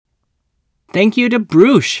Thank you to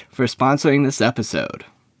Brush for sponsoring this episode.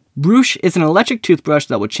 Brush is an electric toothbrush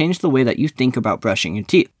that will change the way that you think about brushing your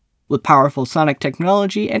teeth. With powerful sonic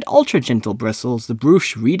technology and ultra-gentle bristles, the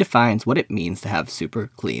Brush redefines what it means to have super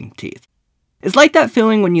clean teeth. It's like that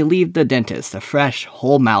feeling when you leave the dentist, a fresh,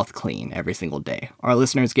 whole mouth clean every single day. Our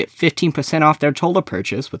listeners get 15% off their total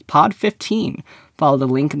purchase with POD15. Follow the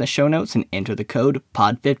link in the show notes and enter the code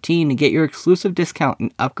POD15 to get your exclusive discount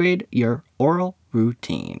and upgrade your oral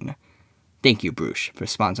routine. Thank you, Brush, for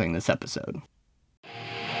sponsoring this episode.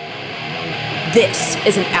 This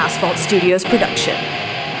is an Asphalt Studios production.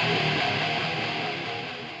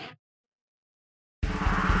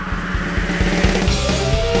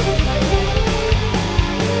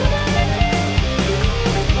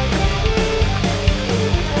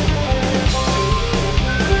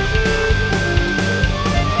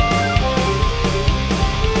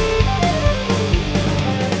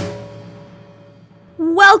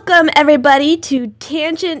 Welcome, everybody, to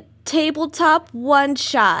Tangent Tabletop One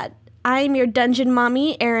Shot. I'm your dungeon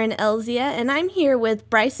mommy, Erin Elzia, and I'm here with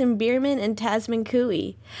Bryson Bierman and Tasman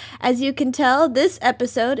Cooey. As you can tell, this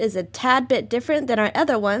episode is a tad bit different than our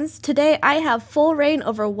other ones. Today, I have full reign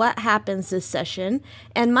over what happens this session,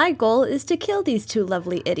 and my goal is to kill these two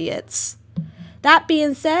lovely idiots. That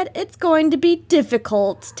being said, it's going to be a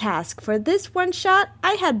difficult task. For this one shot,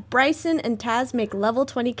 I had Bryson and Taz make level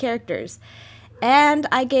 20 characters, and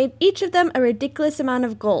I gave each of them a ridiculous amount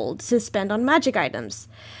of gold to spend on magic items.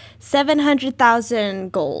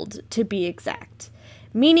 700,000 gold, to be exact.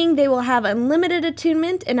 Meaning they will have unlimited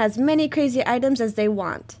attunement and as many crazy items as they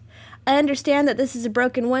want. I understand that this is a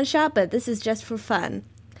broken one-shot, but this is just for fun.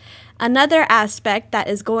 Another aspect that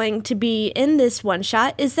is going to be in this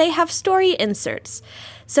one-shot is they have story inserts.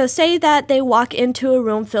 So say that they walk into a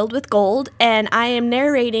room filled with gold, and I am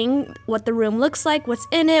narrating what the room looks like, what's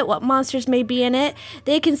in it, what monsters may be in it.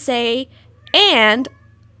 They can say, and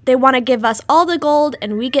they want to give us all the gold,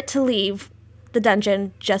 and we get to leave the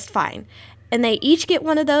dungeon just fine. And they each get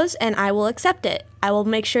one of those, and I will accept it. I will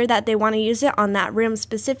make sure that they want to use it on that room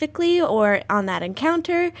specifically or on that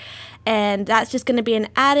encounter. And that's just going to be an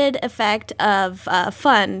added effect of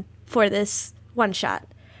fun for this one-shot.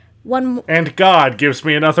 And God gives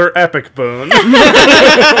me another epic boon.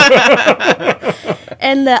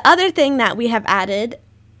 And the other thing that we have added,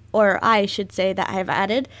 or I should say that I have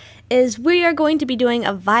added, is we are going to be doing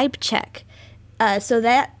a vibe check. So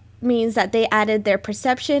that means that they added their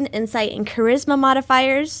perception, insight, and charisma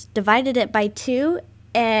modifiers, divided it by 2,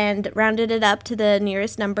 and rounded it up to the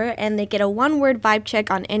nearest number, and they get a one-word vibe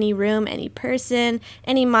check on any room, any person,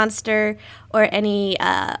 any monster, or any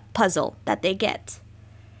puzzle that they get.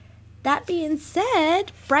 That being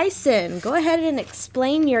said, Bryson, go ahead and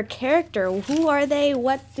explain your character. Who are they?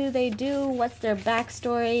 What do they do? What's their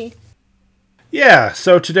backstory? Yeah,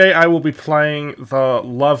 so today I will be playing the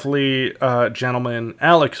lovely gentleman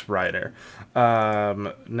Alex Rider,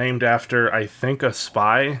 named after, I think, a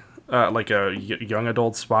spy, like a young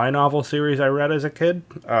adult spy novel series I read as a kid.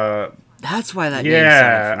 That's why that name Yeah,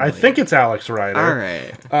 sounded familiar. I think it's Alex Rider. All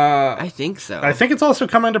right. I think so. I think it's also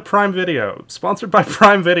coming to Prime Video. Sponsored by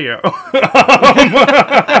Prime Video.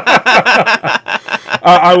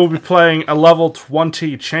 I will be playing a level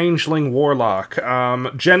 20 Changeling Warlock.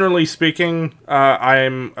 Generally speaking,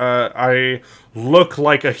 I look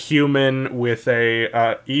like a human with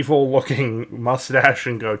a evil-looking mustache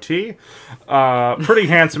and goatee. Pretty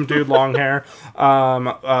handsome dude, long hair.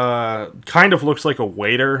 Kind of looks like a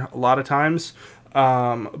waiter a lot of times.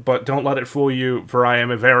 But don't let it fool you, for I am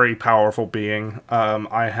a very powerful being.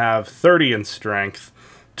 I have 30 in strength,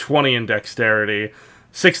 20 in dexterity,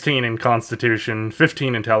 16 in constitution,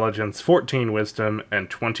 15 intelligence, 14 wisdom, and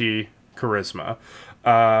 20 charisma.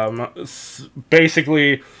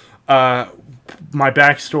 Basically, my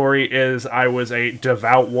backstory is I was a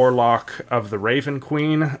devout warlock of the Raven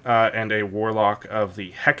Queen and a warlock of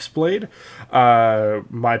the Hexblade.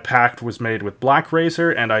 My pact was made with Black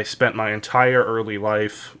Razor, and I spent my entire early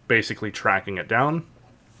life basically tracking it down.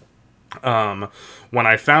 When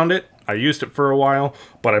I found it, I used it for a while,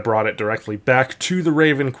 but I brought it directly back to the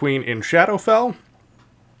Raven Queen in Shadowfell,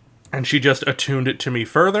 and she just attuned it to me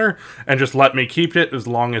further, and just let me keep it as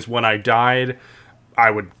long as when I died, I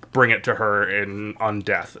would bring it to her on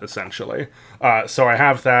death, essentially. So I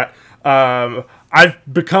have that. I've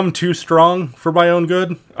become too strong for my own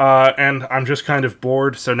good, and I'm just kind of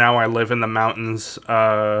bored, so now I live in the mountains,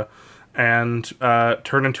 and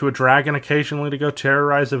turn into a dragon occasionally to go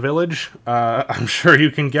terrorize a village. I'm sure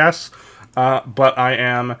you can guess, but I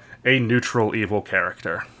am a neutral evil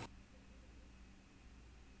character.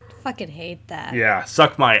 Fucking hate that. Yeah,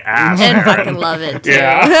 suck my ass, And Aaron. fucking love it, too.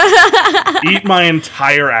 Yeah. Eat my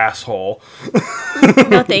entire asshole.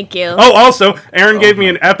 No, thank you. Oh, also, Aaron gave me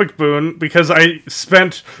an epic boon because I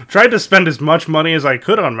tried to spend as much money as I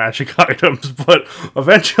could on magic items, but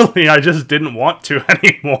eventually I just didn't want to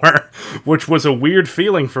anymore, which was a weird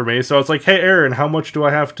feeling for me. So I was like, hey, Aaron, how much do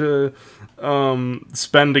I have to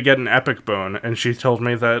spend to get an epic boon? And she told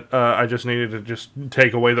me that I just needed to just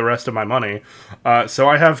take away the rest of my money. So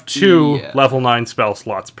I have 2 level 9 spell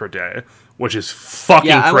slots per day, which is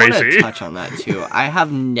fucking I want crazy. to touch on that too. I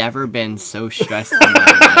have never been so stressed in my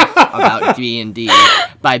life about D&D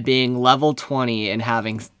by being level 20 and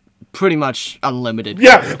having pretty much unlimited.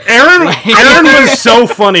 Yeah, Aaron was so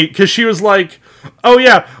funny because she was like, "Oh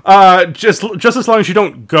yeah, just as long as you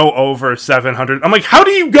don't go over 700." I'm like, "How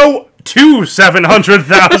do you go to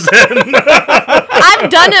 700,000?" I've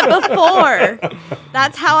done it before.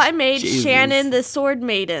 That's how I made Jesus. Shannon the sword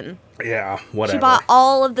maiden. Yeah, whatever. She bought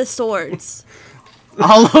all of the swords.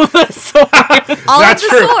 All of the swords. All That's of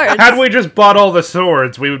the true. swords. Had we just bought all the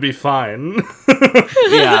swords, we would be fine.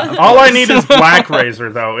 Yeah. All I need is Black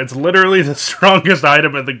Razor, though. It's literally the strongest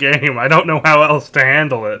item in the game. I don't know how else to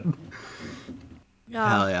handle it.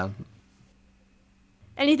 Hell yeah.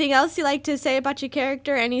 Anything else you like to say about your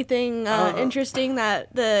character? Anything interesting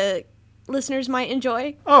that the listeners might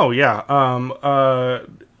enjoy? Oh yeah.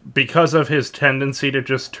 Because of his tendency to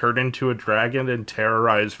just turn into a dragon and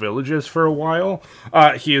terrorize villages for a while,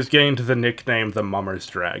 he has gained the nickname the Mummer's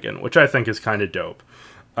Dragon, which I think is kind of dope.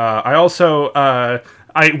 I also,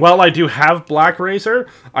 while I do have Black Razor,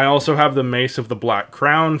 I also have the Mace of the Black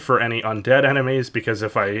Crown for any undead enemies, because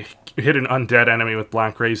if I hit an undead enemy with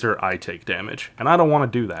Black Razor, I take damage, and I don't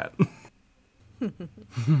want to do that.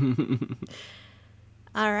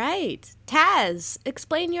 All right. Taz,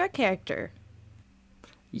 explain your character.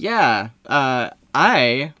 Yeah,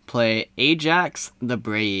 I play Ajax the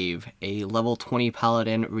Brave, a level 20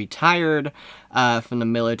 paladin retired from the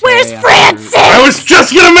military. Where's Francis? I was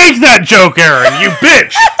just gonna make that joke, Aaron, you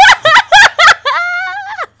bitch!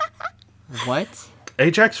 What?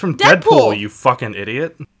 Ajax from Deadpool. Deadpool, you fucking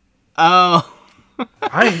idiot. Oh,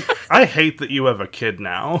 I hate that you have a kid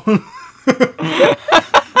now. I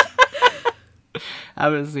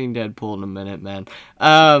haven't seen Deadpool in a minute, man.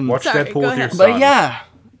 Watch Sorry, Deadpool go with your ahead. son. But yeah.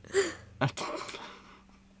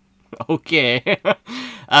 Okay.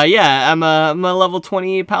 Yeah, I'm a level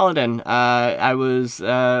 20 paladin. I was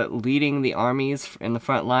leading the armies in the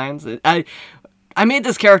front lines. I made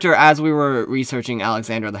this character as we were researching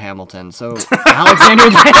Alexander the Hamilton. So Alexander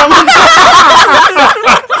the Hamilton.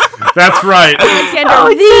 That's right.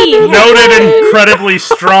 Alexander the Noted incredibly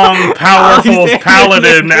strong, powerful Alexander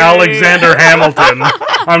paladin the Great. Alexander Hamilton.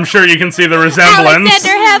 I'm sure you can see the resemblance.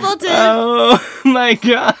 Alexander Hamilton. Oh my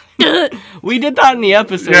god. We did that in the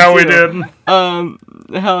episode. Yeah, we too.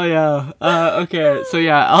 did. Hell yeah. Okay, so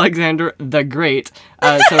yeah, Alexander the Great.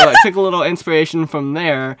 So I took a little inspiration from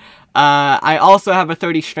there. I also have a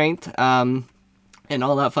 30 strength, and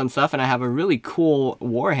all that fun stuff, and I have a really cool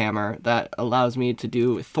warhammer that allows me to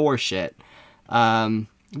do Thor shit. But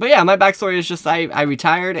yeah, my backstory is just I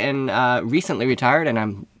retired and recently retired, and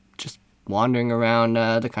I'm just wandering around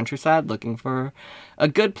the countryside looking for a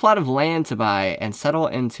good plot of land to buy and settle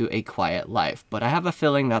into a quiet life. But I have a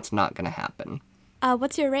feeling that's not going to happen.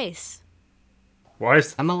 What's your race? Why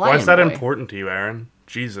is I'm a why is that lion boy. important to you, Aaron?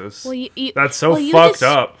 Jesus. Well, you That's so well, you fucked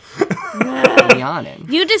up. Leonin.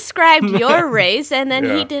 You described your race, and then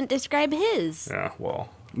Yeah. he didn't describe his. Yeah, well.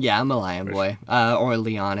 Yeah, I'm a lion boy, or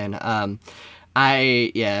Leonin. I'm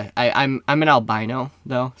an albino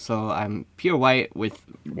though, so I'm pure white with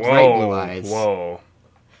bright blue eyes. Whoa.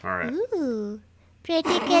 Alright. Ooh,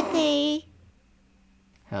 pretty kitty.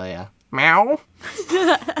 Hell yeah. Meow.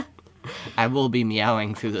 I will be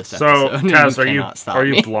meowing through this So, episode. Taz, cannot stop are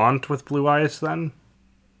you me. blonde with blue eyes then?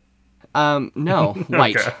 No,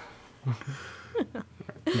 white. Okay.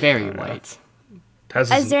 Very white.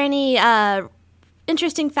 Taz Is there any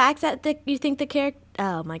interesting facts that you think the character?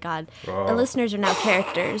 Oh my god, the Oh. listeners are now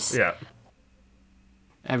characters. Yeah.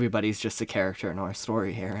 Everybody's just a character in our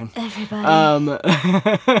story, Aaron. Everybody.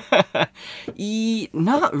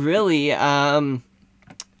 Not really.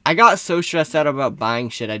 I got so stressed out about buying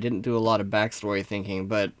shit, I didn't do a lot of backstory thinking,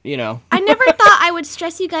 but, you know. I never thought I would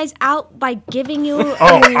stress you guys out by giving you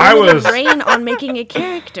I was- brain on making a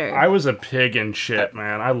character. I was a pig in shit,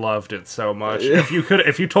 man. I loved it so much. If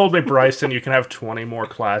you told me, Bryson, you can have 20 more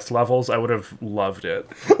class levels, I would have loved it.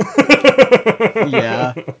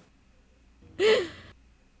 Yeah.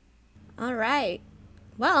 All right.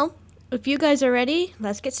 Well, if you guys are ready,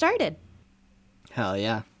 let's get started. Hell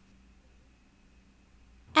yeah.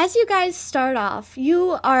 As you guys start off,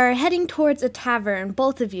 you are heading towards a tavern,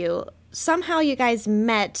 both of you. Somehow you guys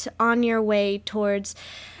met on your way towards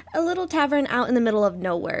a little tavern out in the middle of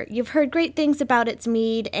nowhere. You've heard great things about its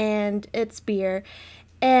mead and its beer.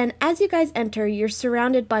 And as you guys enter, you're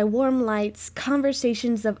surrounded by warm lights,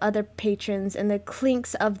 conversations of other patrons, and the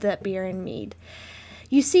clinks of the beer and mead.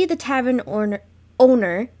 You see the tavern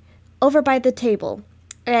owner over by the table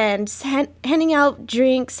and handing out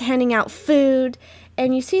drinks, handing out food,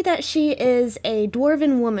 and you see that she is a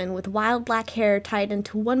dwarven woman with wild black hair tied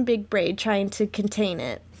into one big braid trying to contain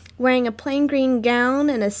it. Wearing a plain green gown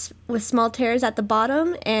and with small tears at the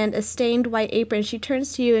bottom and a stained white apron, she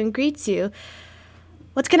turns to you and greets you.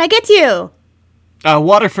 What can I get you?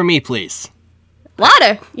 Water for me, please.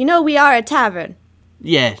 Water? You know we are a tavern.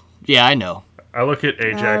 Yeah, I know. I look at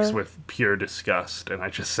Ajax with pure disgust, and I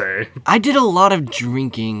just say, I did a lot of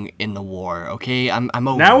drinking in the war, okay? I'm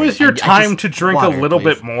over now it. is your I time just- to drink water, a little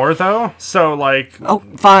please. bit more, though. So, like, Oh,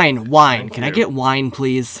 fine, wine. Can I you. get wine,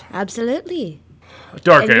 please? Absolutely.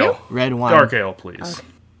 dark and you? ale. Red wine. Dark ale, please.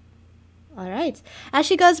 All right. As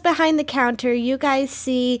she goes behind the counter, you guys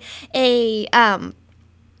see a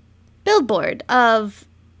billboard of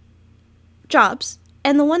jobs,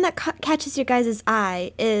 and the one that catches your guys'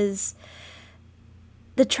 eye is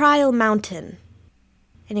the Trial Mountain.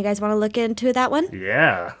 And you guys want to look into that one?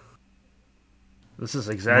 Yeah. This is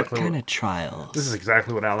What exactly kind of trials? this is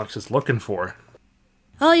exactly what Alex is looking for.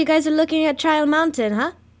 Oh, you guys are looking at Trial Mountain,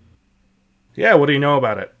 huh? Yeah, what do you know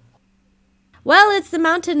about it? Well, it's the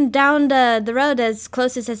mountain down the road as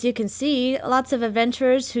closest as you can see. Lots of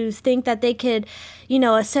adventurers who think that they could,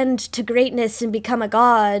 ascend to greatness and become a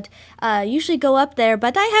god, usually go up there,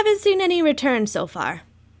 but I haven't seen any return so far.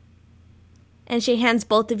 And she hands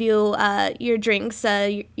both of you your drinks,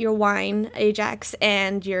 your wine, Ajax,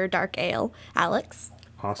 and your dark ale, Alex.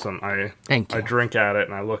 Awesome. Thank you. I drink at it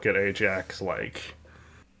and I look at Ajax like,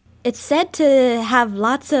 It's said to have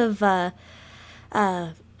lots of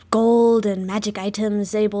gold and magic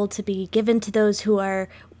items able to be given to those who are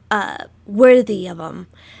worthy of them.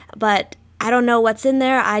 But I don't know what's in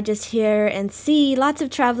there. I just hear and see lots of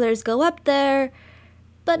travelers go up there,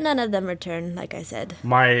 but none of them return, like I said.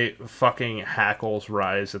 my fucking hackles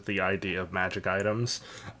rise at the idea of magic items.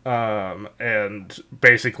 And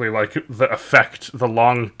basically, like, the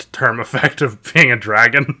long-term effect of being a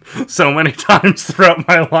dragon so many times throughout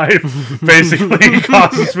my life basically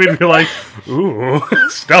causes me to be like, ooh,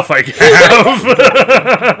 stuff I can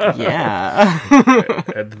have. Yeah.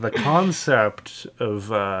 And the concept of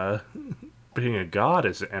being a god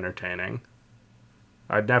is entertaining.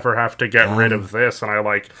 I'd never have to get rid of this, and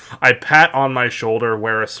I pat on my shoulder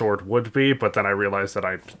where a sword would be, but then I realize that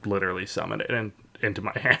I literally summon it into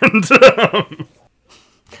my hand.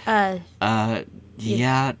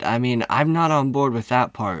 Yeah, I mean, I'm not on board with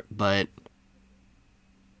that part, but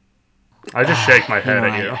I just shake my head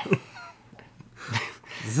at you.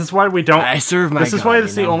 This is why we don't. I serve my This is God, why you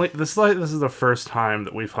this is the know? only. This is the first time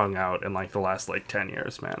that we've hung out in like the last 10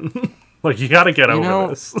 years, man. Like you got to get over know,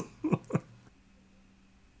 this.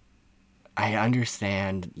 I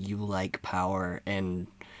understand you like power and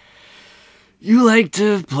you like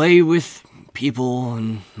to play with people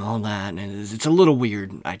and all that, and it's a little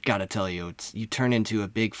weird, I gotta tell you. You turn into a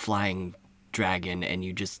big flying dragon and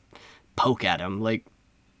you just poke at him.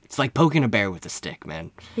 It's like poking a bear with a stick,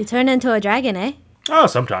 man. You turn into a dragon, eh? Oh,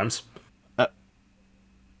 sometimes.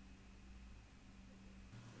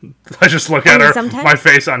 I just look at Only her, sometimes? my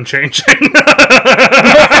face unchanging.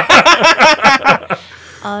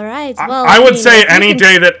 All right. Well, I would mean, say you any can-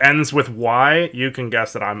 day that ends with Y, you can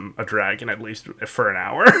guess that I'm a dragon at least for an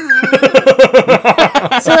hour.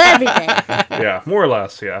 So every day. Yeah, more or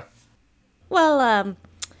less, yeah. Well,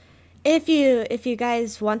 if you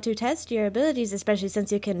guys want to test your abilities, especially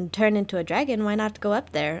since you can turn into a dragon, why not go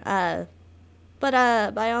up there?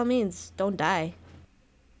 But by all means, don't die.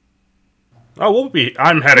 Oh,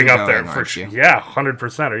 I'm heading You're up there going, for aren't sure. you? Yeah,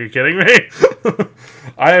 100%. Are you kidding me?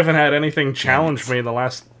 I haven't had anything challenge me in the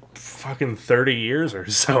last fucking 30 years or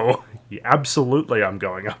so. Yeah, absolutely, I'm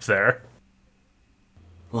going up there.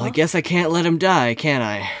 Well, I guess I can't let him die, can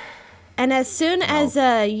I? And as soon as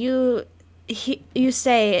you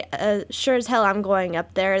say, sure as hell I'm going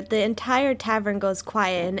up there, the entire tavern goes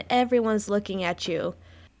quiet and everyone's looking at you.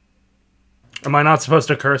 Am I not supposed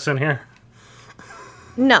to curse in here?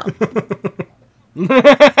 No.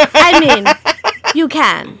 I mean, you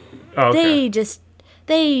can. Oh, okay.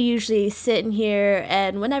 They usually sit in here,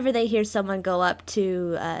 and whenever they hear someone go up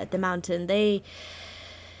to the mountain, they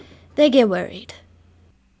get worried.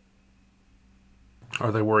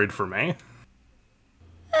 Are they worried for me?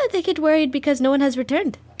 They get worried because no one has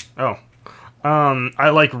returned. Oh. I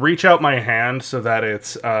like reach out my hand so that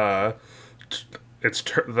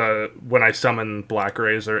when I summon Black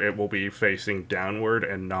Razor, it will be facing downward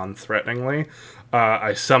and non-threateningly.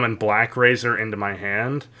 I summon Black Razor into my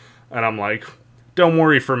hand, and I'm like, don't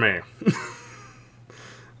worry for me.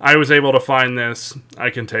 I was able to find this. I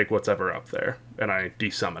can take what's ever up there, and I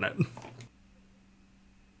desummon it.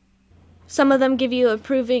 Some of them give you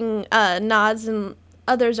approving nods, and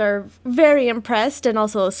others are very impressed and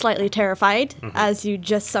also slightly terrified as you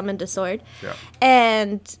just summoned a sword. Yeah.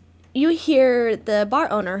 And you hear the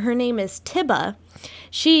bar owner, her name is Tiba.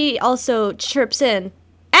 She also chirps in,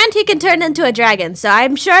 and he can turn into a dragon, so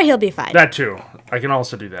I'm sure he'll be fine. That too. I can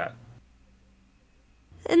also do that.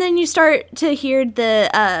 And then you start to hear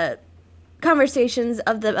the conversations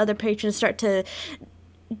of the other patrons start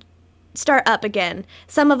up again.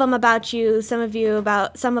 Some of them about you, some of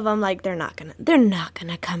them like they're not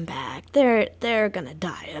gonna come back. They're gonna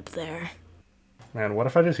die up there. Man, what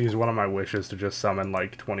if I just use one of my wishes to just summon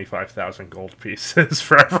like 25,000 gold pieces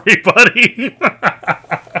for everybody?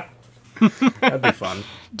 That'd be fun.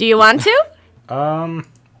 Do you want to?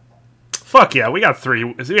 Fuck yeah, we got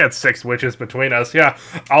 6 witches between us. Yeah,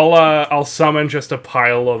 I'll summon just a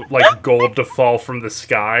pile of like gold to fall from the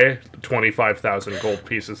sky. 25,000 gold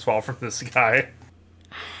pieces fall from the sky.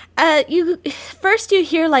 You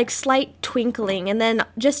hear like slight twinkling, and then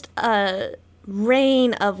just a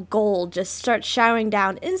rain of gold just starts showering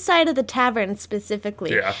down inside of the tavern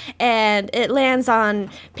specifically. Yeah. And it lands on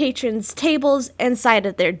patrons' tables, inside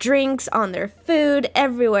of their drinks, on their food,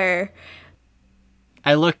 everywhere.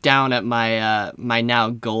 I look down at my my now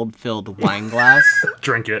gold-filled wine glass,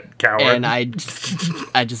 Drink it, coward. and I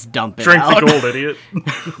just dump it Drink out. the gold, idiot.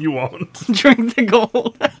 You won't. Drink the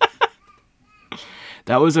gold.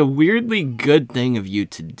 That was a weirdly good thing of you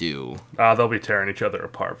to do. They'll be tearing each other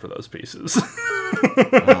apart for those pieces.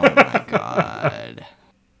 Oh my god.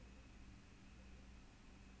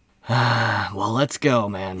 Well, let's go,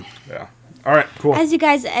 man. Yeah. All right, cool. As you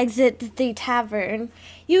guys exit the tavern,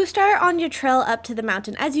 you start on your trail up to the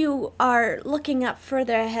mountain. As you are looking up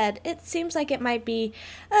further ahead, it seems like it might be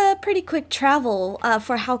a pretty quick travel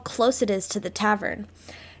for how close it is to the tavern.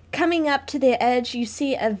 Coming up to the edge, you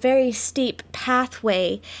see a very steep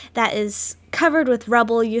pathway that is covered with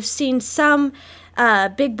rubble. You've seen some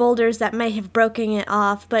big boulders that may have broken it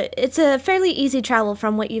off, but it's a fairly easy travel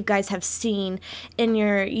from what you guys have seen in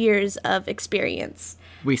your years of experience.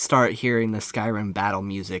 We start hearing the Skyrim battle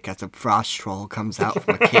music as a frost troll comes out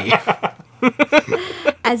from a cave.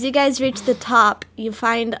 As you guys reach the top, you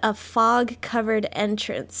find a fog-covered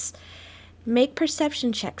entrance. Make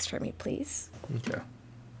perception checks for me, please. Okay.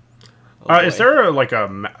 Oh, Is there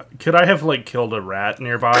could I have killed a rat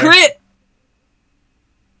nearby? Crit!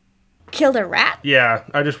 Killed a rat? Yeah,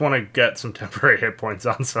 I just want to get some temporary hit points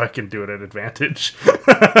on so I can do it at advantage.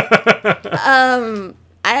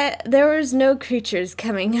 There was no creatures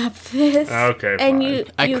coming up this. Okay, and fine.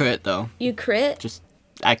 I crit, though. You crit?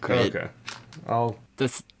 I crit. Okay.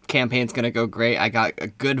 This campaign's gonna go great. I got a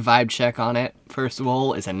good vibe check on it. First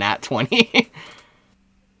roll is a nat 20.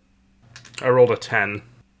 I rolled a 10.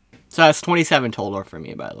 So that's 27 total for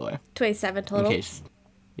me, by the way. 27 total.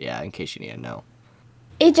 In case you need to know.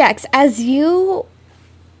 Ajax, as you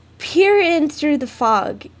peer in through the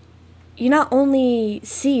fog, you not only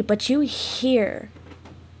see, but you hear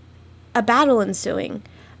a battle ensuing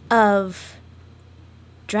of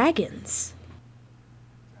dragons.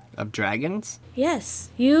 Of dragons?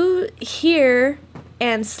 Yes, you hear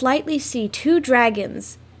and slightly see 2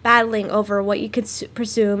 dragons battling over what you could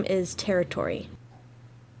presume is territory.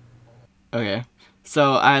 Okay.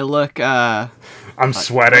 So I look, I'm what's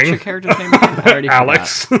sweating. your character's name again? I already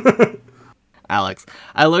Alex. forgot. Alex.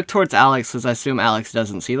 I look towards Alex because I assume Alex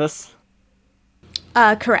doesn't see this.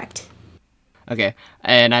 Correct. Okay.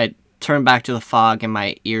 And I turn back to the fog and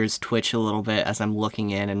my ears twitch a little bit as I'm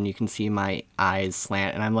looking in and you can see my eyes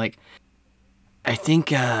slant and I'm like, I think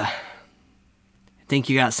you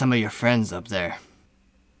got some of your friends up there.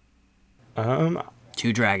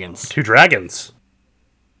 2 dragons. 2 dragons.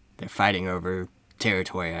 They're fighting over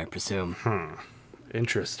territory, I presume.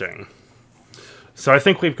 Interesting. So I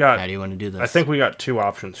think we've got... How do you want to do this? I think we got 2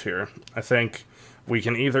 options here. I think we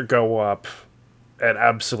can either go up and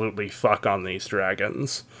absolutely fuck on these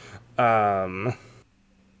dragons. We're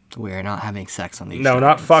not having sex on these No, dragons.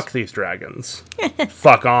 not fuck these dragons.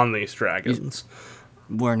 Fuck on these dragons.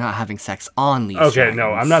 We're not having sex on these Okay, dragons.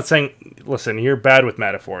 no, I'm not saying... Listen, you're bad with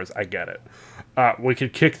metaphors. I get it. We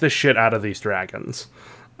could kick the shit out of these dragons.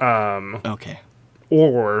 Okay.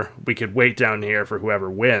 Or we could wait down here for whoever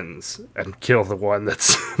wins and kill the one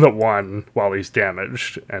that's the one while he's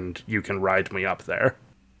damaged, and you can ride me up there.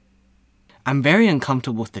 I'm very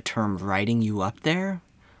uncomfortable with the term riding you up there,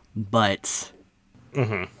 but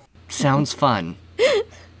sounds fun.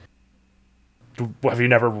 Have you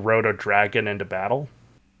never rode a dragon into battle?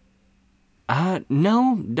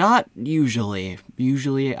 No, not usually.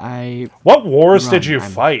 Usually What wars did you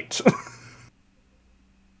fight?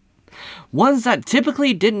 Ones that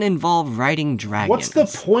typically didn't involve riding dragons. What's the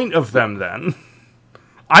point of them, then?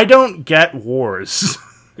 I don't get wars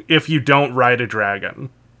if you don't ride a dragon.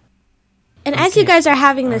 And as you guys are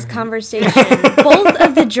having this conversation, both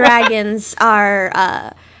of the dragons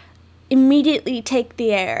are immediately take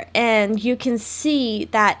the air, and you can see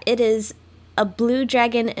that it is a blue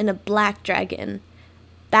dragon and a black dragon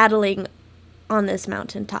battling on this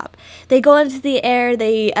mountaintop. They go into the air,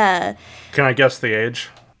 Can I guess the age?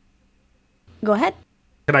 Go ahead.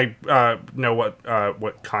 Can I know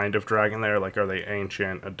what kind of dragon they are? Like, are they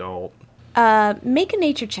ancient, adult? Make a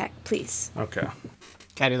nature check, please. Okay.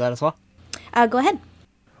 Can I do that as well? Go ahead.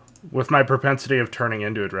 With my propensity of turning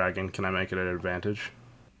into a dragon, can I make it an advantage?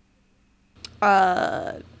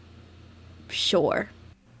 Sure.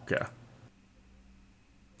 Okay.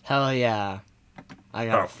 Hell yeah. I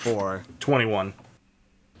got a 4. 21.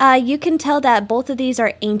 You can tell that both of these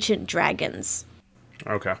are ancient dragons.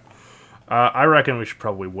 Okay. I reckon we should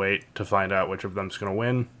probably wait to find out which of them's going to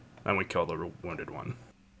win, and we kill the wounded one.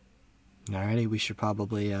 Alrighty, we should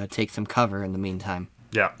probably take some cover in the meantime.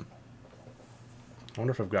 Yeah. I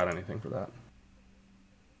wonder if I've got anything for that.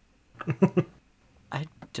 I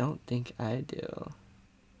don't think I do.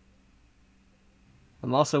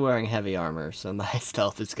 I'm also wearing heavy armor, so my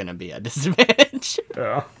stealth is gonna be a disadvantage.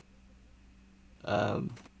 Yeah.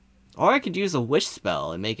 Or I could use a wish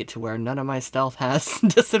spell and make it to where none of my stealth has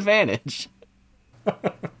disadvantage. I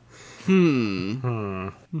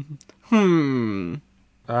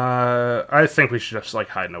think we should just, like,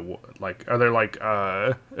 hide in a wood. Like, are there, like,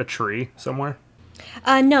 a tree somewhere?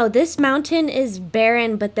 No, this mountain is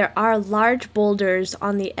barren, but there are large boulders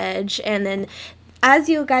on the edge. And then as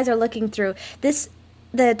you guys are looking through,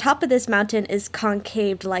 the top of this mountain is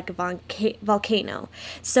concaved like a volcano.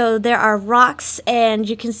 So there are rocks, and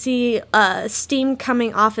you can see steam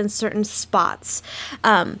coming off in certain spots.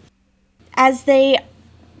 As they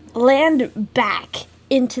land back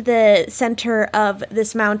into the center of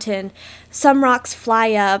this mountain, some rocks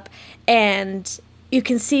fly up, and you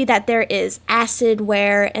can see that there is acid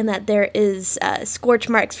wear and that there is scorch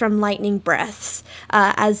marks from lightning breaths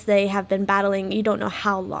as they have been battling. You don't know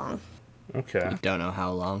how long. Okay. Don't know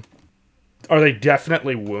how long. Are they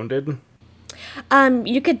definitely wounded?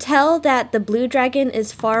 You could tell that the blue dragon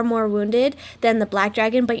is far more wounded than the black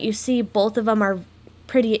dragon, but you see both of them are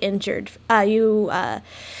pretty injured. You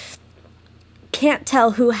can't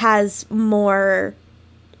tell who has more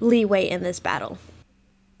leeway in this battle.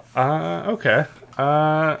 Okay.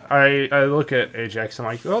 I look at Ajax and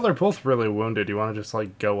I'm like, oh, they're both really wounded. You want to just,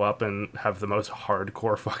 like, go up and have the most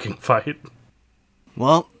hardcore fucking fight?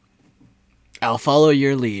 Well, I'll follow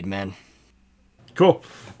your lead, man. Cool.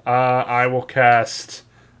 I will cast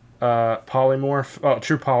True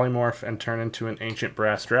Polymorph, and turn into an Ancient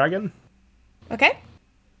Brass Dragon. Okay.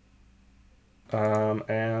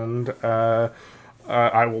 And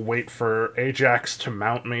I will wait for Ajax to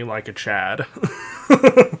mount me like a Chad.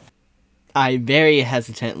 I very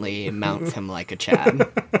hesitantly mount him like a Chad.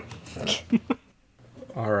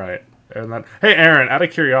 All right. And then, hey, Aaron, out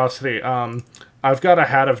of curiosity, I've got a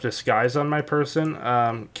hat of disguise on my person.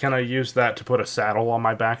 Can I use that to put a saddle on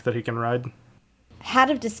my back that he can ride?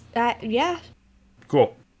 Yeah.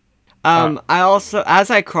 Cool. I also, as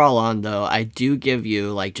I crawl on, though, I do give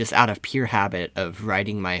you, like, just out of pure habit of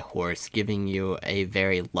riding my horse, giving you a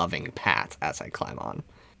very loving pat as I climb on.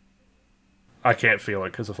 I can't feel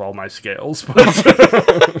it because of all my scales,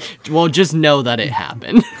 but... Well, just know that it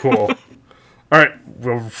happened. Cool. Alright,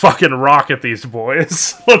 we'll fucking rocket these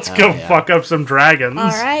boys. Let's go fuck up some dragons.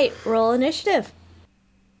 Alright, roll initiative.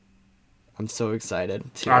 I'm so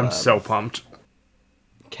excited to I'm so pumped.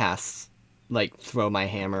 cast, like, throw my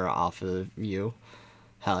hammer off of you.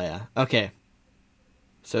 Hell yeah. Okay.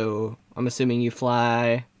 So, I'm assuming you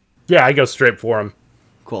fly. Yeah, I go straight for him.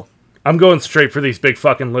 Cool. I'm going straight for these big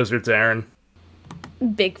fucking lizards, Aaron.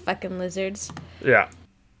 Big fucking lizards. Yeah.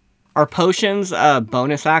 Are potions a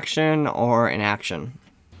bonus action or an action?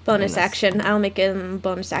 Bonus action. I'll make them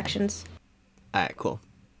bonus actions. Alright, cool.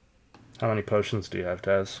 How many potions do you have,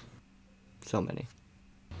 Taz? So many.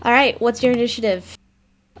 Alright, what's your initiative?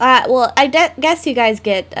 Well, I guess you guys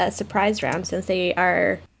get a surprise round since they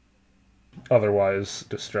are... Otherwise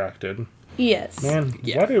distracted. Yes. Man,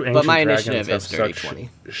 Yeah, why do ancient but my dragons initiative have is dirty such 20.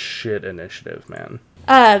 shit initiative, man?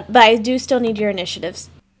 But I do still need your initiatives.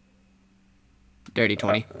 Dirty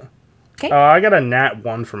 20. Okay. I got a nat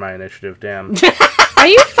 1 for my initiative, damn. Are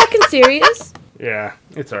you fucking serious? Yeah,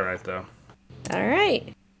 it's alright, though. All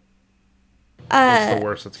right. What's the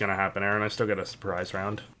worst that's gonna happen, Aaron? I still get a surprise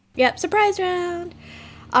round. Yep, surprise round.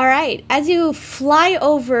 All right. As you fly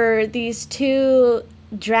over these two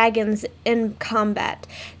dragons in combat,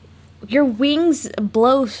 your wings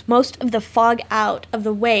blow most of the fog out of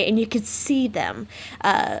the way, and you can see them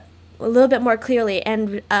a little bit more clearly.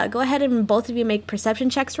 And go ahead and both of you make perception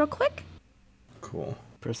checks real quick. Cool.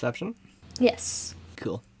 Perception? Yes.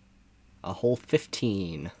 Cool. A whole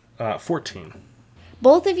 15. 14.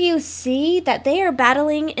 Both of you see that they are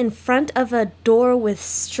battling in front of a door with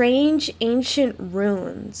strange ancient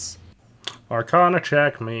runes. Arcana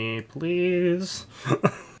check me, please.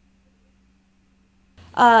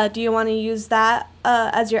 Do you want to use that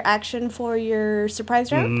as your action for your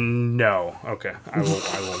surprise round? No. Okay. I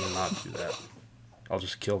will not do that. I'll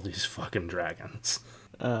just kill these fucking dragons.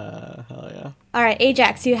 Hell yeah. All right,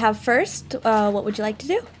 Ajax, you have first. What would you like to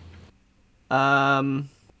do?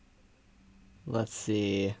 Let's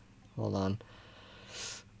see. Hold on.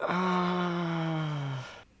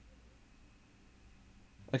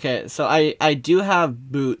 Okay, so I do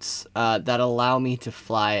have boots that allow me to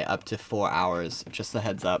fly up to 4 hours, just a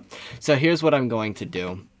heads up. So here's what I'm going to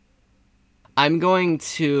do. I'm going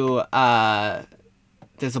to,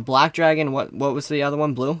 there's a black dragon, what was the other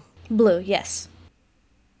one, blue? Blue, yes.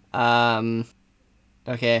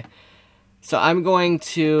 Okay, so I'm going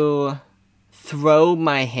to throw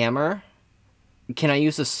my hammer. Can I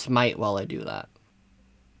use a smite while I do that?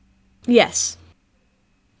 Yes.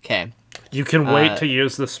 Okay. You can wait to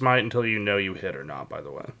use the smite until you know you hit or not, by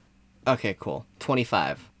the way. Okay, cool.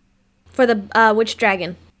 25. For the, which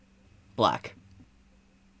dragon? Black.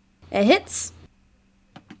 It hits.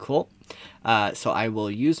 Cool. So I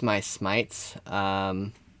will use my smites.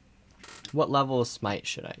 What level of smite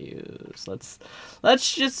should I use?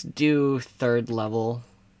 Let's just do 3rd level.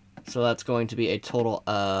 So that's going to be a total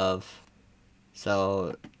of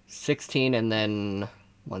 16 and then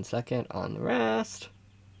 1 second on the rest.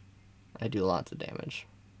 I do lots of damage,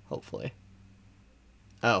 hopefully.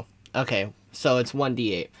 Oh, okay. So it's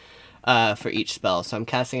 1d8 for each spell. So I'm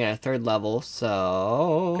casting at a 3rd level,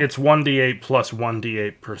 so... It's 1d8 plus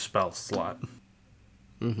 1d8 per spell slot.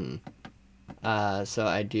 Mm-hmm. So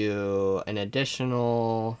I do an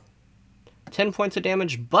additional 10 points of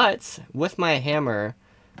damage, but with my hammer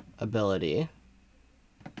ability,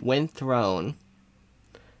 when thrown,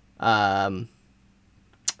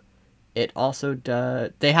 it also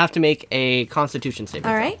does... They have to make a Constitution saving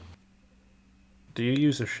throw. All right. Do you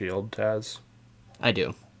use a shield, Taz? I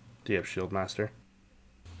do. Do you have Shield Master?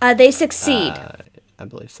 They succeed. I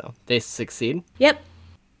believe so. They succeed? Yep.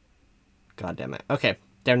 God damn it. Okay,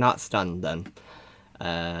 they're not stunned then.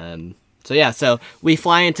 So yeah, so we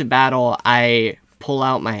fly into battle. I pull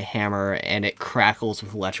out my hammer, and it crackles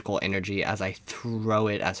with electrical energy as I throw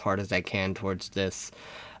it as hard as I can towards this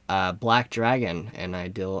black dragon, and I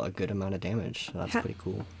deal a good amount of damage. So that's pretty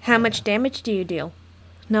cool. How much damage do you deal?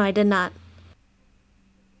 No, I did not.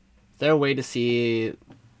 Is there a way to see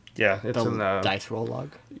Yeah, it's the in the dice roll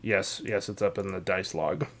log? Yes, it's up in the dice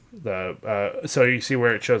log. So you see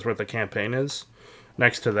where it shows where the campaign is.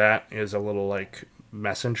 Next to that is a little like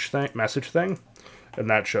message thing, and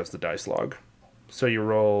that shows the dice log. So you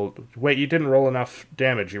roll. Wait, you didn't roll enough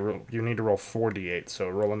damage. You need to roll 4d8. So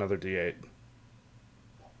roll another d8.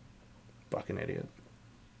 Fucking idiot.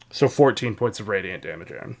 So 14 points of radiant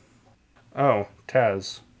damage, Aaron. Oh,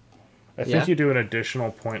 Taz. I think you do an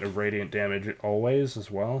additional point of radiant damage always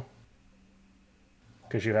as well.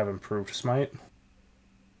 Because you have improved smite.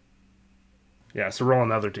 Yeah, so roll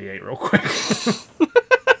another d8 real quick.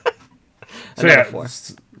 So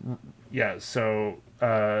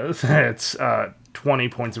it's 20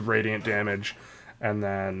 points of radiant damage, and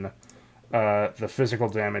then the physical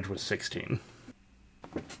damage was 16.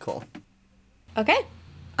 Cool. Okay.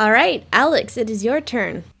 All right, Alex, it is your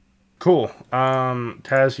turn. Cool.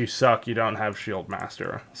 Taz, you suck. You don't have Shield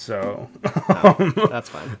Master, so... That's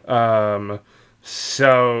fine.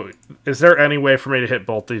 So, is there any way for me to hit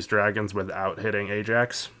both these dragons without hitting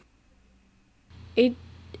Ajax?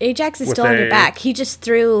 Ajax is still on your back. He just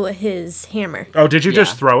threw his hammer. Oh, did you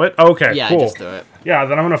just throw it? Okay, yeah, cool. I just threw it. Yeah,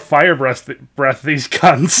 then I'm gonna fire breath these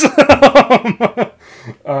guns.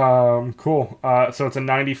 Cool. So it's a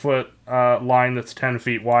 90-foot line that's 10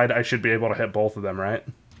 feet wide. I should be able to hit both of them, right?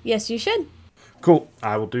 Yes, you should. Cool.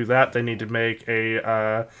 I will do that. They need to make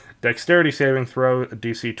a dexterity saving throw,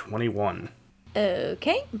 DC 21.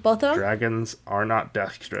 Okay, both of them? Dragons are not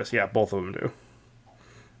dexterous. Yeah, both of them do.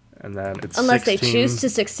 And then it's Unless 16... they choose to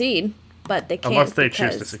succeed, but they can't. Unless they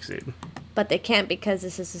choose to succeed. But they can't because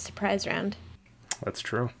this is a surprise round. That's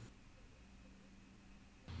true.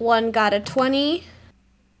 One got a 20,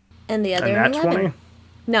 and the other And that 11. 20?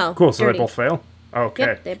 No, Cool, so dirty. they both fail? Okay.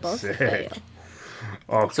 Yep, they both Sick. fail.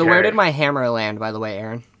 Okay. So where did my hammer land, by the way,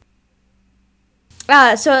 Aaron?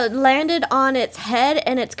 So it landed on its head,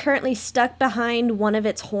 and it's currently stuck behind one of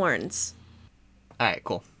its horns. All right,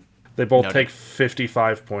 cool. They both Noted. take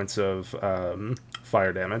 55 points of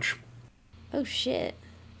fire damage. Oh, shit.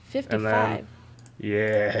 And 55. then,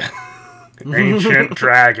 yeah. Ancient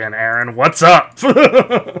dragon, Aaron, what's up?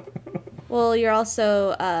 Well, you're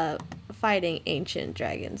also fighting ancient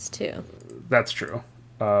dragons, too. That's true.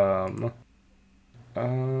 I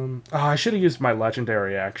should have used my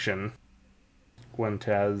legendary action when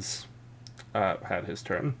Taz had his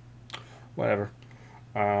turn. Whatever.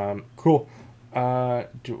 Cool.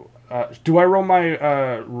 Do I roll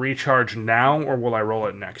my recharge now, or will I roll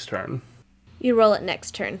it next turn? You roll it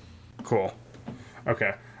next turn. Cool.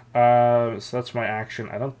 Okay. So that's my action.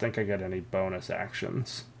 I don't think I get any bonus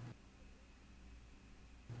actions.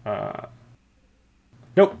 Nope.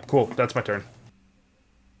 Cool. That's my turn.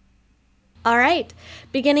 All right.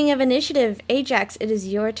 Beginning of initiative. Ajax, it is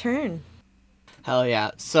your turn. Hell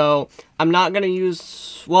yeah. So I'm not gonna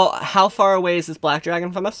use. Well, how far away is this black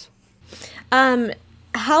dragon from us?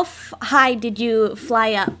 How high did you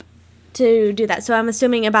fly up to do that? So I'm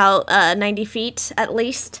assuming about 90 feet at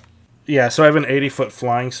least. Yeah, so I have an 80-foot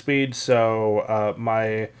flying speed, so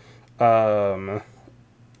my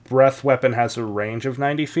breath weapon has a range of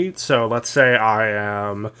 90 feet, so let's say I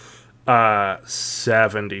am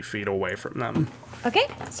 70 feet away from them. Okay.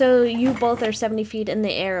 So you both are 70 feet in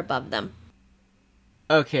the air above them.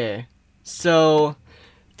 Okay. So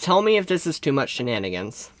tell me if this is too much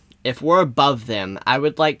shenanigans. If we're above them, I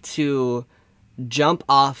would like to jump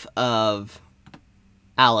off of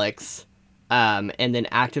Alex, and then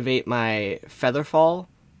activate my Featherfall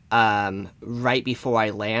right before I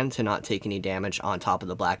land to not take any damage on top of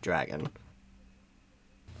the black dragon.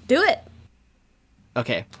 Do it.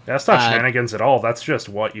 Okay. That's not shenanigans at all. That's just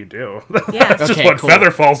what you do. Yeah. That's just Okay, what cool.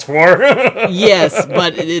 Featherfall's for. Yes,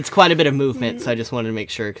 but it's quite a bit of movement, so I just wanted to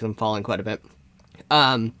make sure because I'm falling quite a bit.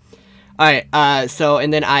 Alright, so,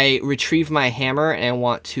 and then I retrieve my hammer and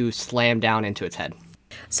want to slam down into its head.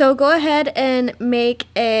 So go ahead and make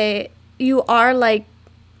you are like,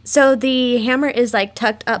 so the hammer is like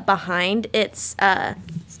tucked up behind its,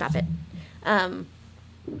 stop it,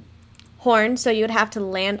 horn, so you would have to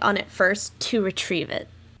land on it first to retrieve it.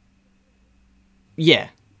 Yeah,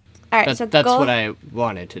 All right, so that's go, what I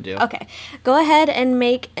wanted to do. Okay, go ahead and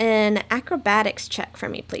make an acrobatics check for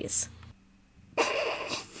me, please.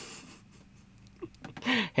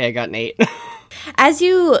 Hey, I got an 8. As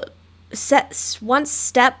you set one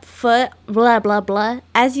step foot, blah, blah, blah,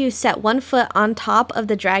 as you set one foot on top of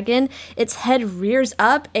the dragon, its head rears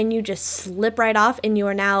up and you just slip right off and you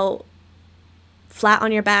are now flat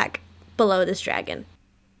on your back below this dragon.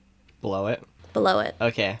 Below it? Below it.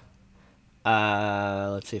 Okay.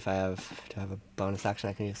 Let's see if I have a bonus action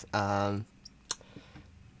I can use.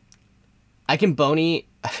 I can bony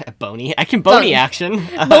action.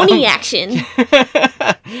 Bony action.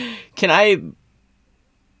 Can I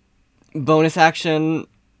bonus action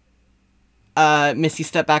Misty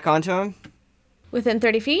step back onto him? Within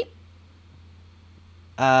 30 feet?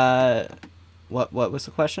 What was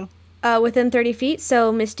the question? Within 30 feet.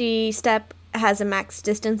 So Misty Step has a max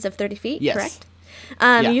distance of 30 feet, Yes. correct?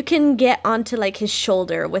 Yeah. You can get onto like his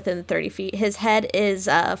shoulder within 30 feet. His head is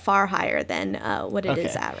far higher than what it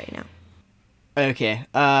is Okay. at right now. Okay.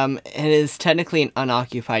 It is technically an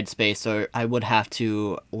unoccupied space, so I would have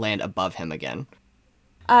to land above him again.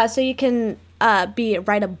 So you can be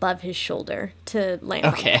right above his shoulder to land.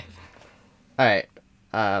 on Okay. him. All right.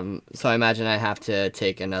 So I imagine I have to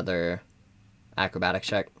take another acrobatics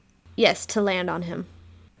check. Yes, to land on him.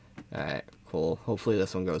 All right. Cool. Hopefully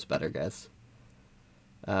this one goes better, guys.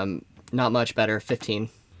 Not much better. 15.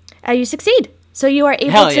 You succeed. So you are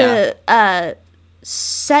able Hell to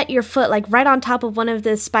set your foot like right on top of one of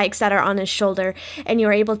the spikes that are on his shoulder, and you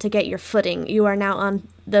are able to get your footing. You are now on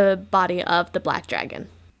the body of the black dragon.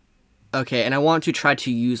 Okay, and I want to try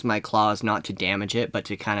to use my claws not to damage it, but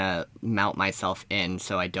to kind of mount myself in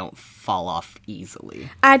so I don't fall off easily.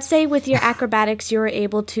 I'd say with your acrobatics, you were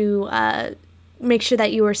able to make sure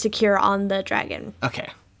that you were secure on the dragon. Okay,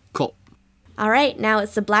 cool. All right, now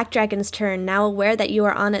it's the black dragon's turn. Now aware that you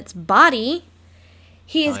are on its body,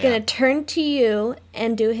 he is Oh, going yeah. to turn to you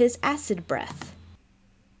and do his acid breath.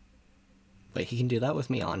 Wait, he can do that with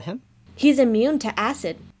me on him? He's immune to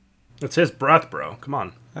acid. It's his breath, bro. Come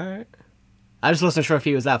on. All right. I just wasn't sure if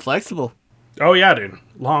he was that flexible. Oh, yeah, dude.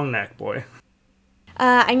 Long neck, boy.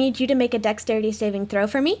 I need you to make a dexterity saving throw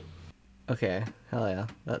for me. Okay, hell yeah.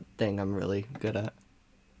 That thing I'm really good at.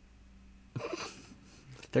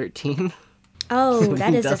 13? Oh,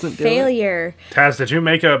 that is a Doesn't do it. failure. Taz, did you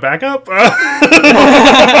make a backup? All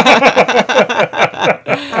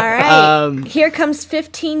right. Here comes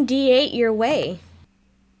 15d8 your way.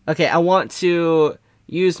 Okay, I want to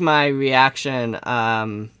use my reaction.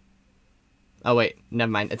 Oh, wait. Never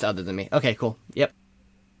mind. It's other than me. Okay, cool. Yep.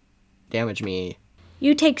 Damage me.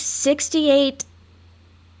 You take 68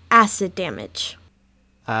 acid damage.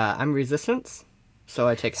 I'm resistance, so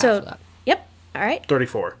I take half of that. Yep. All right.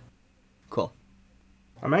 34. Cool.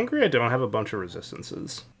 I'm angry I don't have a bunch of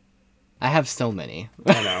resistances. I have so many.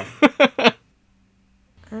 I know.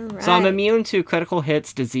 All right. So I'm immune to critical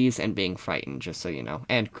hits, disease, and being frightened, just so you know.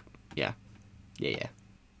 And, yeah. Yeah.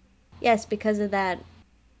 Yes, because of that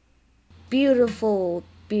beautiful,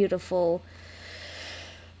 beautiful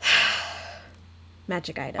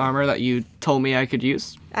magic item. Armor that you told me I could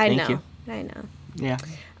use. I Thank know. you. I know. Yeah.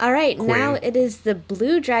 All right, Queen. now it is the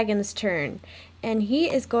blue dragon's turn, and he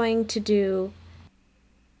is going to do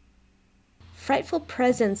frightful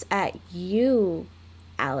presence at you,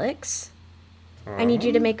 Alex. I need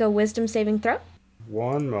you to make a wisdom saving throw.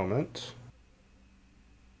 One moment.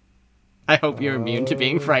 I hope you're immune to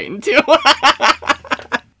being frightened, too.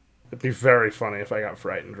 It'd be very funny if I got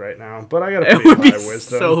frightened right now, but I got a It pretty would be high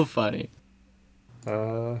wisdom. so funny.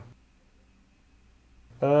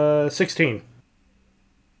 16.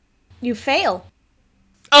 You fail.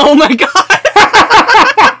 Oh my god!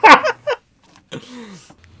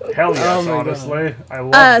 Hell yes, Oh my honestly. I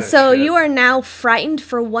love this So shit. you are now frightened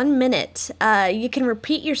for 1 minute. You can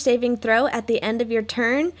repeat your saving throw at the end of your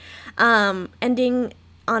turn, ending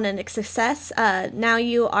on a success. Now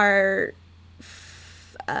you are...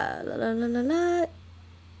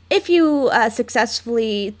 If you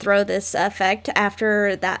successfully throw this effect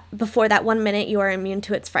before that 1 minute, you are immune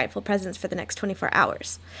to its frightful presence for the next 24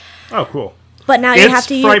 hours. Oh, cool. But now you have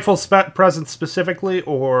to use frightful presence specifically,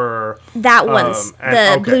 or... that one's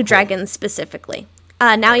the okay, blue cool. dragon specifically.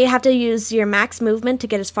 Now you have to use your max movement to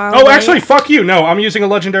get as far away. Oh, actually, fuck you. No, I'm using a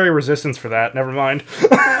legendary resistance for that. Never mind. Okay.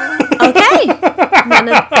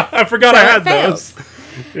 I forgot I had fails. those.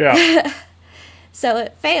 Yeah. So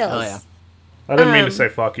it fails. Oh, yeah. I didn't mean to say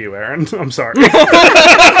fuck you, Aaron. I'm sorry.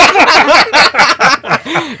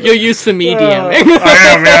 You're used to me DMing. I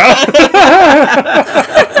am, yeah.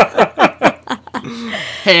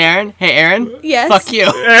 Hey, Aaron. Yes. Fuck you.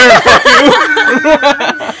 Aaron, fuck you.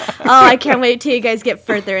 Oh, I can't wait till you guys get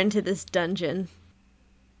further into this dungeon.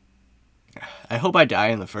 I hope I die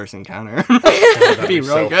in the first encounter. That'd be real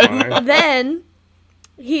So good. funny. Then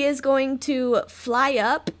he is going to fly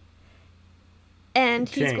up, and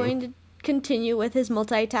he's King. going to continue with his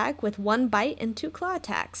multi-attack with 1 bite and 2 claw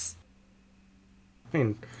attacks. I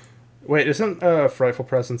mean, wait, isn't frightful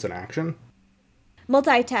presence an action?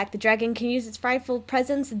 Multi-attack. The dragon can use its frightful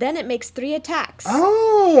presence, then it makes 3 attacks.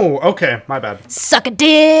 Oh, okay, my bad. Suck a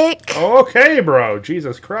dick! Okay, bro,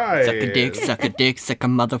 Jesus Christ. Suck a dick, suck a dick, suck a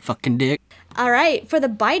motherfucking dick. All right, for the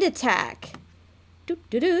bite attack.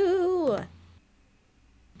 Doo-doo-doo.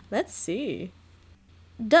 Let's see.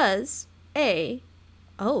 Does a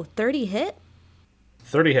 30 hit?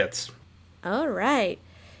 30 hits. All right.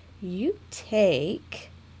 You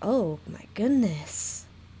take... Oh, my goodness.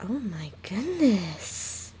 Oh, my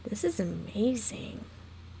goodness. This is amazing.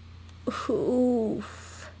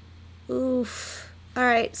 Oof. Oof. All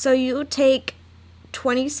right, so you take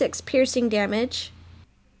 26 piercing damage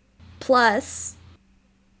plus...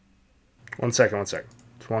 One second.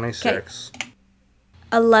 26.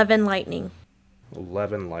 11 lightning.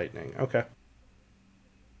 11 lightning. Okay.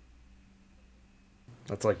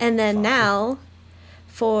 That's like... And then 5. now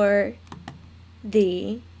for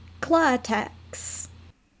the claw attacks.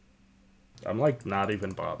 I'm like not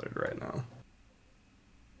even bothered right now.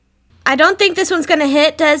 I don't think this one's going to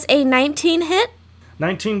hit. Does a 19 hit?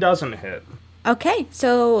 19 doesn't hit. Okay,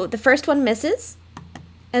 so the first one misses.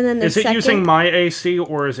 And then the Is it second... using my AC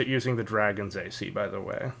or is it using the dragon's AC, by the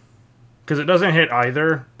way? Because it doesn't hit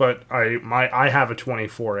either, but I have a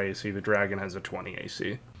 24 AC, the dragon has a 20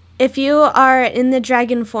 AC. If you are in the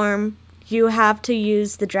dragon form, you have to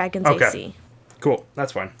use the dragon's Okay. AC. Cool,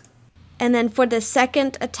 that's fine. And then for the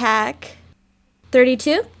second attack,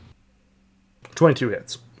 32? 22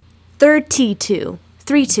 hits. 32.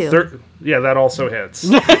 3-2. Yeah, that also hits.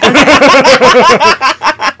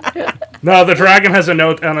 No, the dragon has a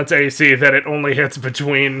note on its AC that it only hits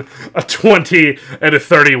between a 20 and a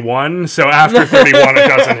 31, so after 31 it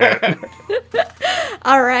doesn't hit.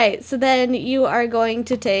 All right, so then you are going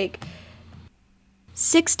to take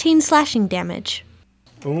 16 slashing damage.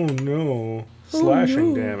 Oh no.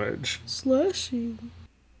 Slashing damage. Slashing.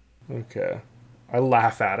 Okay. I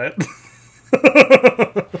laugh at it.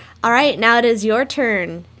 All right, now it is your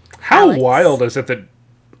turn. How Alex. wild is it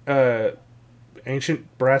that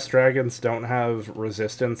ancient brass dragons don't have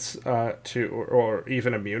resistance to or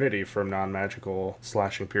even immunity from non-magical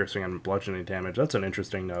slashing, piercing, and bludgeoning damage? That's an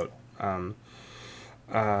interesting note.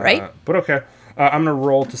 Right? But okay. I'm going to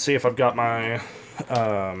roll to see if I've got my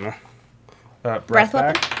breath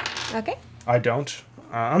weapon? back. Okay. I don't.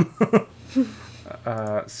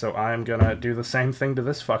 So I'm going to do the same thing to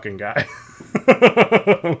this fucking guy.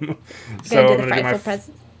 Gonna do the I'm frightful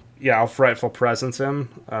presence. Yeah, I'll frightful presence him.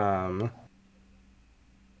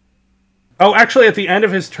 Oh, actually, at the end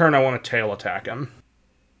of his turn, I want to tail attack him.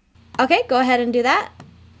 Okay, go ahead and do that.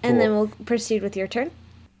 And then Cool. we'll proceed with your turn.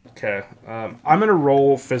 Okay. I'm going to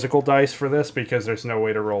roll physical dice for this because there's no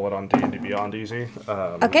way to roll it on D&D Beyond Easy.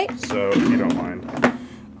 Okay. So, if you don't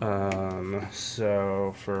mind.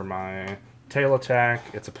 So, for my tail attack,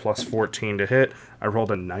 it's a plus 14 to hit. I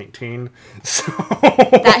rolled a 19. So...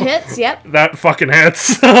 That hits, yep. That fucking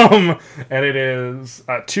hits. And it is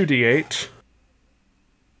 2d8.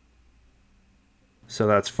 So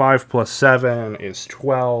that's 5 plus 7 is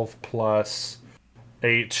 12, plus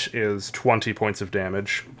 8 is 20 points of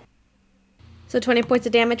damage. So 20 points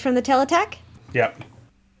of damage from the tail attack? Yep.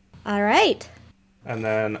 All right. And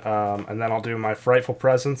then I'll do my frightful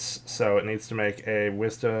presence. So it needs to make a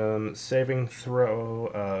wisdom saving throw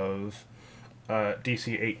of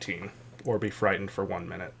DC 18, or be frightened for 1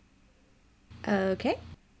 minute. Okay.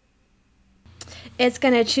 It's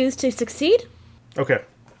going to choose to succeed. Okay.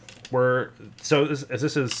 Is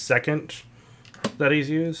this his second that he's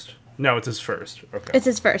used? No, it's his first. Okay. It's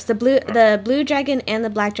his first. The blue dragon and the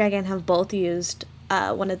black dragon have both used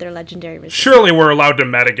one of their legendary resistance. Surely we're allowed to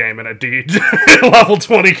metagame in a D level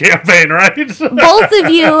 20 campaign, right? Both of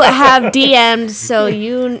you have DM'd, so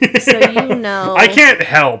you know. I can't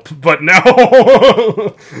help but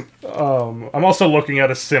no. I'm also looking at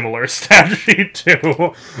a similar stat sheet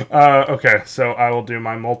too. Okay, so I will do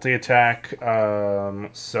my multi-attack.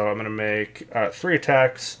 So I'm gonna make 3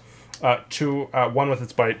 attacks. 2, 1 with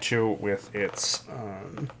its bite, 2 with its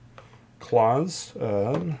claws.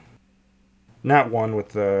 Nat 1 with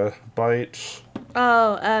the bite.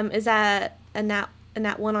 Oh, is that a nat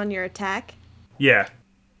 1 on your attack? Yeah.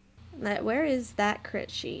 Where is that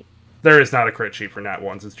crit sheet? There is not a crit sheet for nat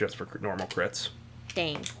 1s, it's just for normal crits.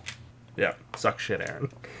 Dang. Yeah, suck shit,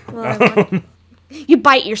 Aaron. Well, you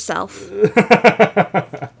bite yourself.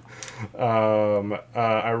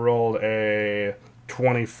 I rolled a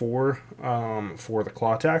 24 for the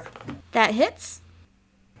claw attack. That hits.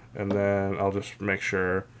 And then I'll just make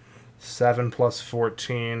sure 7 plus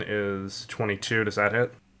 14 is 22. Does that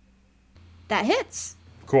hit? That hits.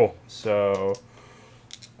 Cool. So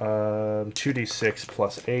 2d6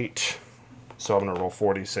 plus 8. So I'm going to roll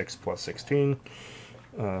 46 plus 16.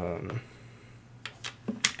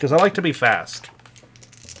 Because I like to be fast.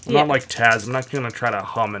 I'm not like Taz. I'm not going to try to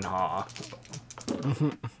hum and haw.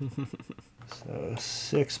 So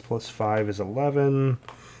 6 plus 5 is 11.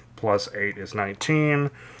 Plus 8 is 19.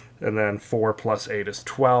 And then 4 plus 8 is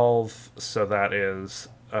 12. So that is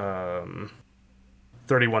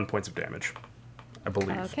 31 points of damage, I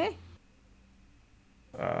believe. Okay.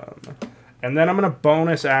 And then I'm going to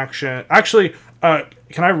bonus action... Actually,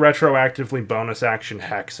 can I retroactively bonus action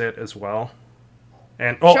Hex it as well?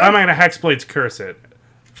 And Sure. I'm going to Hexblade's Curse it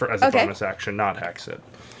as a Okay. bonus action, not Hex it.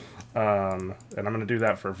 And I'm going to do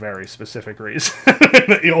that for a very specific reason.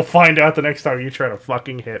 You'll find out the next time you try to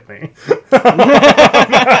fucking hit me.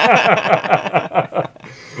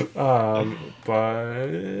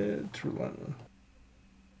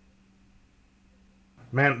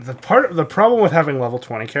 Man, the problem with having level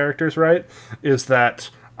 20 characters, right, is that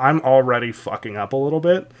I'm already fucking up a little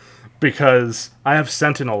bit because I have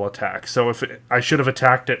Sentinel attack. So I should have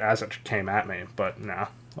attacked it as it came at me, but nah,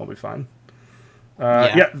 I'll be fine.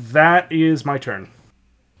 Yeah, that is my turn.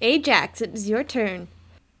 Ajax, it is your turn.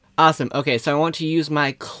 Awesome. Okay, so I want to use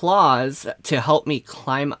my claws to help me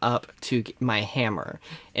climb up to my hammer.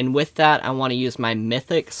 And with that, I want to use my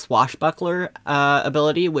mythic swashbuckler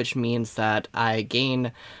ability, which means that I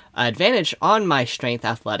gain advantage on my strength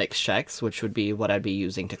athletics checks, which would be what I'd be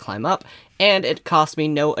using to climb up, and it costs me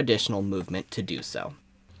no additional movement to do so.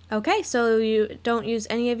 Okay, so you don't use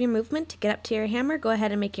any of your movement to get up to your hammer. Go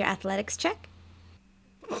ahead and make your athletics check.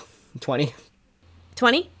 20?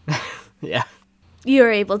 20? Yeah. You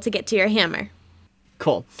are able to get to your hammer.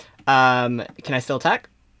 Cool. Can I still attack?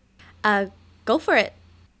 Go for it.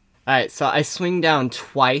 Alright, so I swing down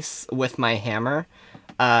twice with my hammer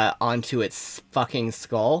onto its fucking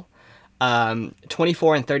skull.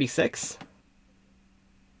 24 and 36.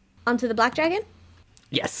 Onto the black dragon?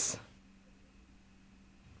 Yes.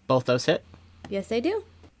 Both those hit? Yes, they do.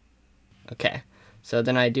 Okay. So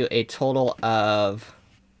then I do a total of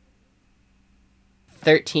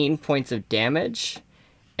 13 points of damage.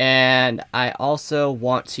 And I also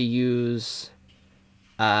want to use...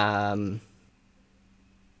 I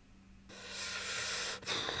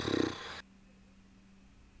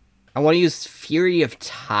want to use Fury of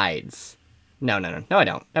Tides. No, I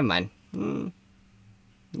don't. Never mind.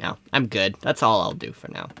 No, I'm good. That's all I'll do for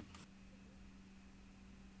now.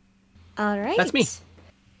 All right. That's me.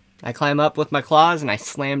 I climb up with my claws and I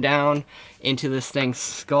slam down into this thing's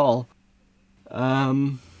skull.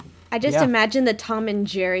 I just yeah. imagine that Tom and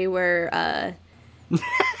Jerry were,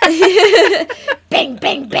 bang,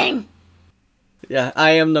 bang, bang. Yeah,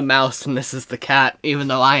 I am the mouse and this is the cat, even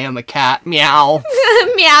though I am a cat. Meow.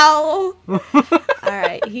 Meow. All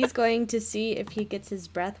right, he's going to see if he gets his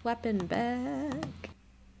breath weapon back.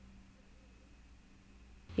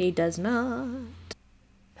 He does not.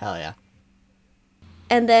 Hell yeah.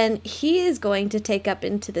 And then he is going to take up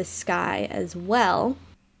into the sky as well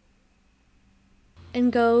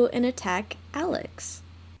and go and attack Alex.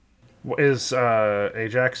 Is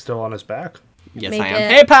Ajax still on his back? Yes, Make I am.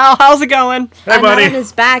 it- Hey, pal, how's it going? Hey, Not buddy. on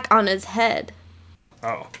his back, on his head.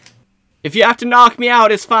 Oh. If you have to knock me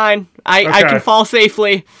out, it's fine. I Okay. can fall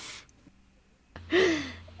safely.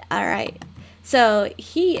 All right. So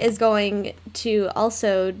he is going to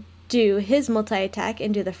also do his multi-attack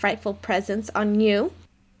and do the Frightful Presence on you.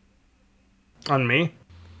 On me?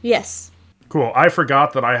 Yes. Cool. I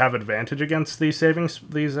forgot that I have advantage against these saving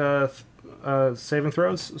throws,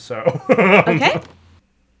 so... Okay.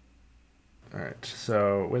 Alright,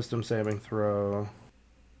 so wisdom saving throw.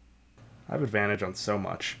 I have advantage on so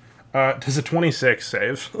much. Does a 26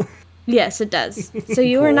 save? Yes, it does. So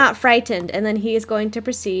you are Cool. not frightened, and then he is going to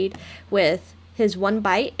proceed with his 1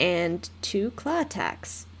 bite and 2 claw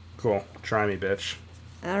attacks. Cool. Try me, bitch.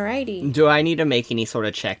 Alrighty. Do I need to make any sort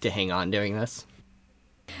of check to hang on during this?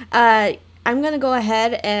 I'm going to go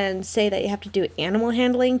ahead and say that you have to do animal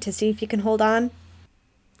handling to see if you can hold on.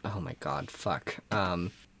 Oh my god, fuck.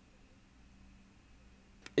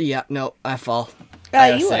 Yeah, no, I fall.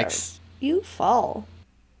 I got a 6. You fall.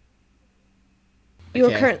 You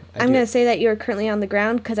Okay, are current. I I'm do- going to say that you're currently on the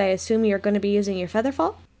ground because I assume you're going to be using your feather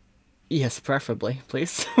fall. Yes, preferably,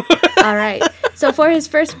 please. All right. So for his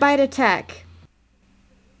first bite attack,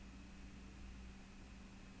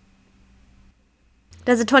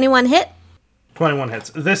 does a 21 hit? 21 hits.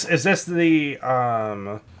 Is this the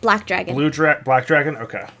Black dragon. black dragon?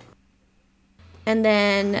 Okay. And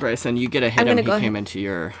then, Bryson, you get to hit I'm him. gonna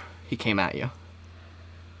He he came at you.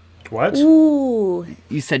 What? ooh,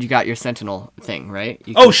 You said you got your sentinel thing, right?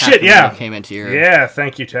 You Oh, attacked shit, him when yeah. He came into your... Yeah,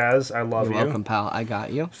 thank you, Taz. I love You're you. welcome, pal. I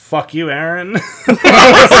got you. Fuck you, Aaron.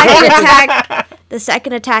 the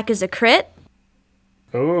second attack is a crit.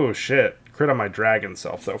 Oh, shit. Crit on my dragon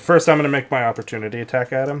self, though. First, I'm going to make my opportunity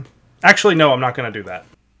attack at him. Actually, no, I'm not going to do that.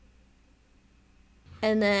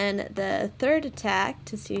 And then the third attack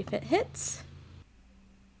to see if it hits.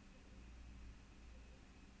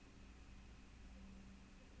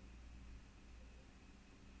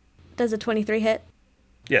 Does a 23 hit?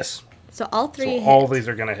 Yes. So all three So hit, all these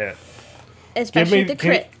are going to hit. especially the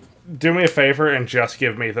can you crit. do me a favor and just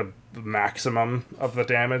give me the maximum of the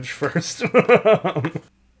damage first.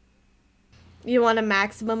 You want a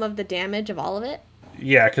maximum of the damage of all of it?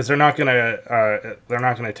 Yeah, because they're not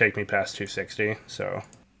gonna take me past 260. So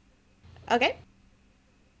Okay.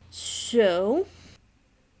 So,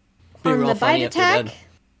 Be on real the funny bite if they attack, did.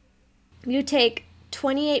 you take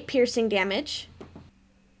 28 piercing damage,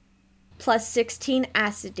 plus 16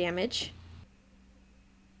 acid damage.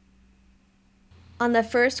 On the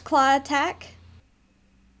first claw attack,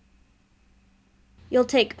 you'll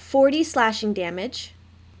take 40 slashing damage.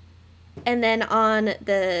 And then on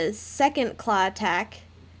the second claw attack,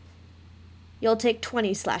 you'll take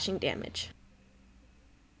 20 slashing damage.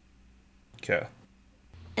 okay.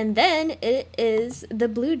 And then it is the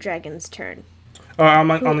blue dragon's turn. On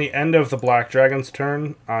the end of the black dragon's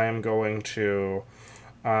turn, I am going to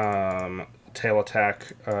tail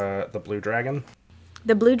attack the blue dragon.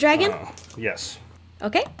 The blue dragon? Yes.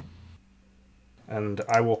 Okay. And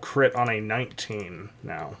I will crit on a 19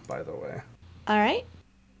 now, by the way. All right.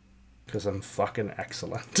 Because I'm fucking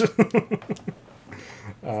excellent.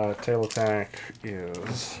 Tail attack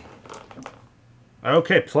is...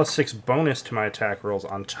 Okay, +6 bonus to my attack rolls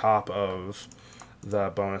on top of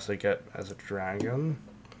the bonus I get as a dragon.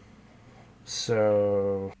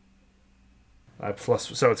 So... so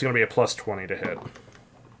it's going to be a +20 to hit.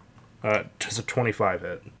 Does a 25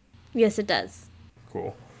 hit? Yes, it does.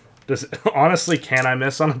 Cool. Honestly, can I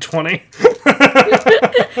miss on a 20?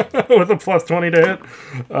 With a plus 20 to hit.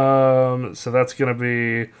 So that's going to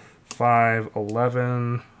be 5,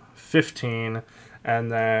 11, 15,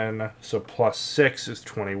 and then, so plus 6 is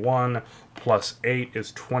 21, plus 8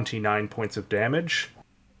 is 29 points of damage.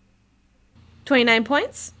 29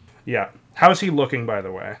 points? Yeah. How's he looking, by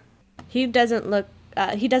the way? He doesn't look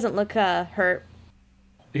hurt.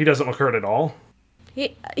 He doesn't look hurt at all?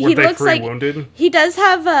 He Were they looks like wounded? He does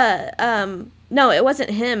have a no, it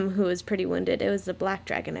wasn't him who was pretty wounded. It was the black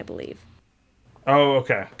dragon, I believe. Oh,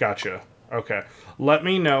 okay. Gotcha. Okay. Let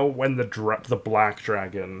me know when the black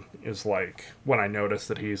dragon is like, when I notice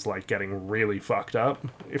that he's like getting really fucked up,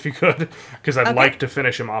 if you could, because I'd like to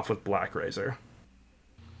finish him off with Black Razor.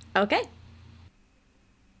 Okay.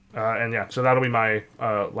 And yeah, so that'll be my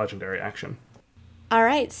legendary action. All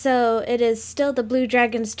right, so it is still the blue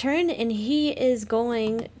dragon's turn, and he is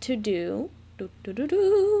going to do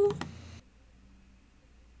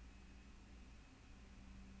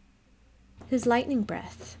his lightning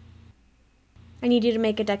breath. I need you to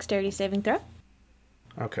make a dexterity saving throw.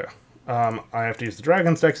 Okay. I have to use the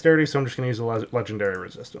dragon's dexterity, so I'm just going to use a legendary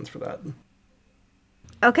resistance for that.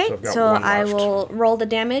 Okay, so one I left. will roll the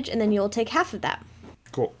damage, and then you'll take half of that.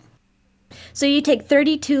 Cool. So you take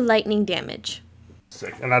 32 lightning damage.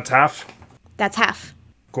 Sick. And that's half? That's half.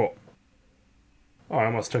 Cool. Oh, I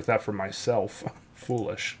almost took that for myself.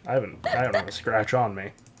 Foolish. I don't have a scratch on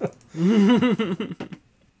me.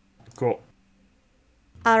 Cool.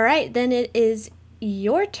 All right, then it is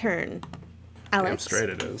your turn, Alex. Damn straight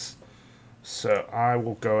it is. So I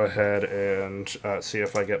will go ahead and see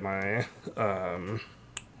if I get my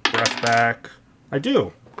breath back. I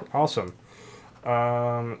do. Awesome.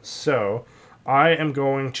 So I am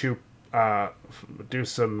going to do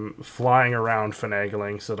some flying around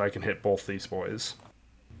finagling so that I can hit both these boys.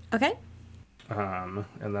 Okay. And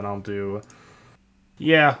then I'll do...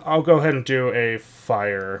 Yeah, I'll go ahead and do a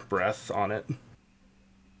fire breath on it.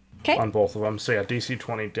 Okay. On both of them. So yeah, DC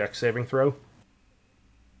 20 dex saving throw.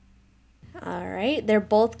 All right, they're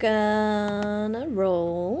both gonna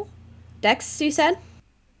roll. Dex, you said?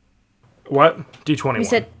 What? D21. You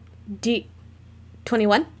said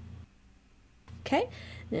D21? Okay.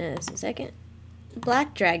 Just a second.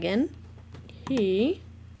 Black dragon. He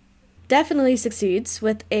definitely succeeds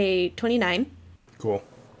with a 29. Cool.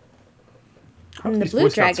 How And the these blue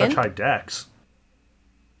boys got dragon. such high dex?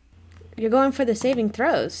 You're going for the saving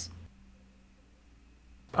throws.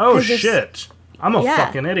 Oh 'Cause there's- shit! I'm a Yeah.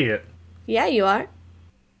 fucking idiot. Yeah, you are.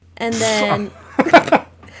 And then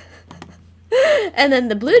and then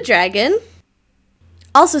the blue dragon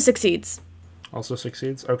also succeeds Also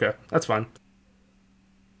succeeds? Okay, that's fine.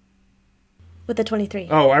 with a 23.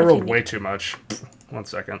 Oh, I if you rolled need- way too much. 1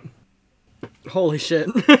 second. Holy shit.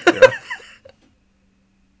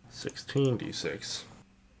 16d6.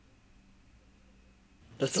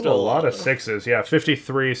 That's Still a lot of sixes. Yeah,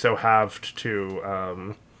 53, so halved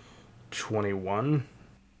to 21.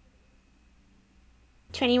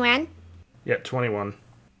 21. Yeah, 21.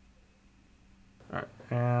 Alright,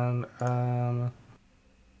 and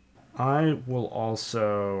I will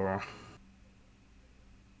also...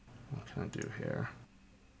 What can I do here?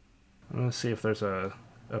 I'm going to see if there's a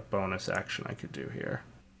bonus action I could do here.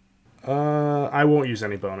 I won't use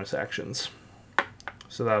any bonus actions.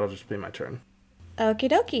 So that'll just be my turn.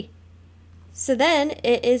 Okie dokie. So then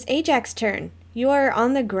it is Ajax's turn. You are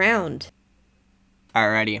on the ground.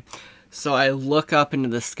 Alrighty. So I look up into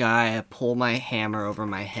the sky, I pull my hammer over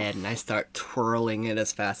my head, and I start twirling it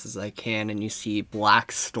as fast as I can, and you see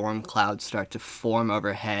black storm clouds start to form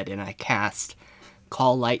overhead, and I cast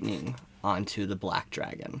Call Lightning onto the black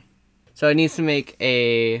dragon. So it needs to make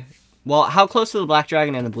a... Well, how close are the black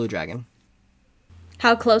dragon and the blue dragon?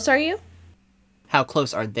 How close are you? How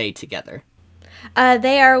close are they together?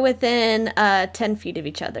 They are within 10 feet of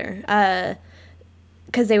each other.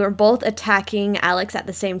 Because they were both attacking Alex at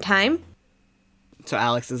the same time. So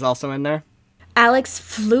Alex is also in there? Alex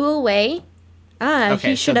flew away. Okay,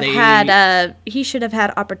 He so should have they-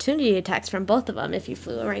 had opportunity attacks from both of them if he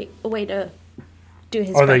flew away to do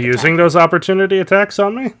his. Are they breath using attack. those opportunity attacks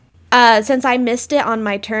on me? Since I missed it on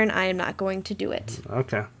my turn, I am not going to do it.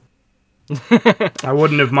 Okay. I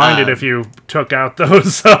wouldn't have minded if you took out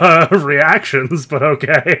those reactions, but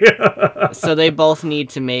okay. So they both need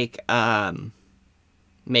to make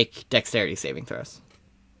dexterity saving throws.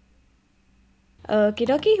 Okie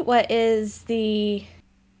dokie. What is the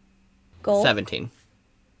goal? 17.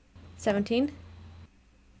 17?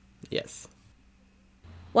 Yes.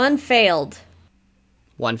 One failed.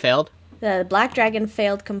 One failed? The black dragon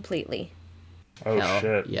failed completely. Oh Hell,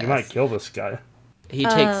 shit. yes. You might kill this guy. He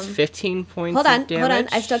takes 15 points Hold of on. damage.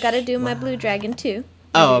 I still got to do my blue dragon too.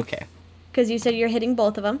 Oh, okay. Because you said you're hitting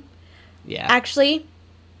both of them. Yeah. Actually,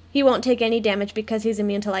 he won't take any damage because he's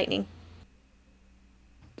immune to lightning.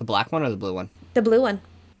 The black one or the blue one? The blue one.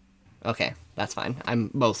 Okay, that's fine. I'm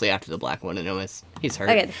mostly after the black one, anyways. He's hurt.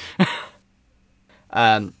 Okay.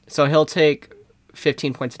 So he'll take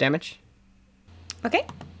 15 points of damage. Okay.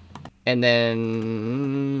 And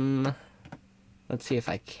then... Let's see if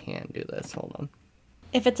I can do this. Hold on.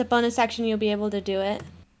 If it's a bonus action, you'll be able to do it.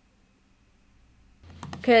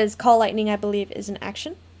 Because Call Lightning, I believe, is an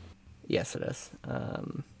action. Yes, it is.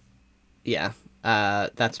 Yeah,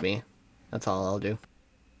 that's me. That's all I'll do.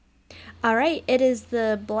 All right, it is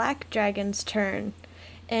the black dragon's turn.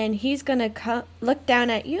 And he's going to look down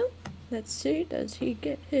at you. Let's see, does he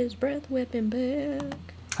get his breath weapon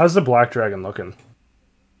back? How's the black dragon looking?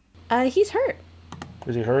 He's hurt.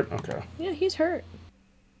 Is he hurt? Okay. Yeah, he's hurt.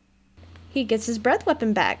 He gets his breath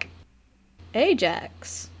weapon back.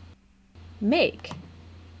 Ajax. Make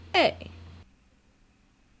a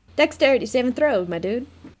dexterity saving throw, my dude.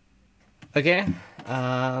 Okay.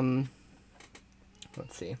 Let's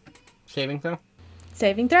see. Saving throw?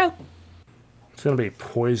 Saving throw. It's gonna be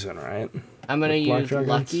poison, right? I'm gonna With black use dragons?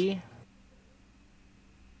 lucky.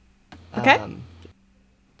 Okay.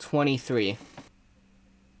 23.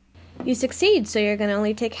 You succeed, so you're gonna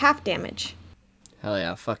only take half damage. Hell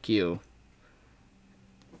yeah, fuck you.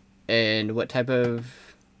 And what type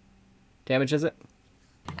of damage is it?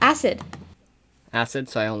 Acid. Acid,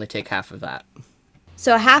 so I only take half of that.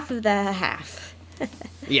 So half of the half.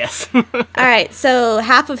 Yes. All right, so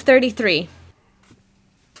half of 33.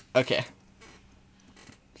 Okay.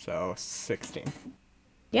 So 16.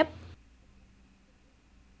 Yep.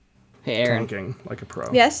 Hey, Aaron. Tanking like a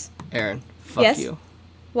pro. Yes. Aaron, fuck Yes? you.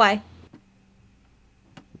 Why?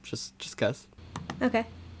 Just cuz. Okay.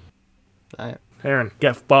 Alright. Aaron,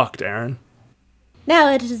 get fucked, Aaron.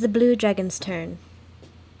 Now it is the blue dragon's turn.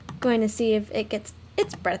 Going to see if it gets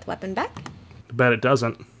its breath weapon back. I bet it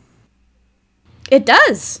doesn't. It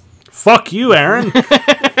does. Fuck you, Aaron.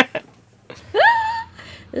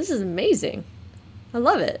 This is amazing. I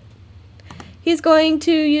love it. He's going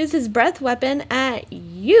to use his breath weapon at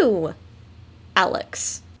you,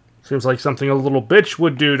 Alex. Seems like something a little bitch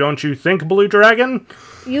would do, don't you think, Blue Dragon?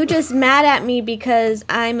 You just mad at me because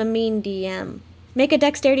I'm a mean DM. Make a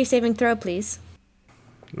dexterity saving throw, please.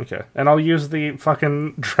 Okay, and I'll use the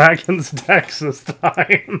fucking dragon's dex this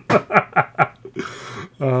time.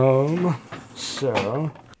 I'm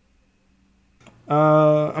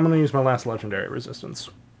gonna use my last legendary resistance.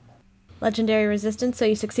 Legendary resistance, so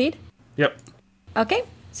you succeed? Yep, Okay,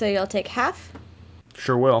 so you'll take half.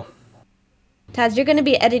 sure will. Taz, you're going to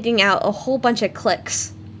be editing out a whole bunch of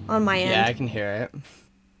clicks on my end. Yeah, I can hear it.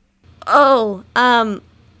 Oh,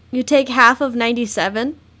 you take half of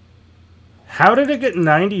 97 How did it get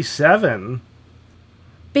 97?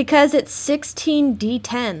 because it's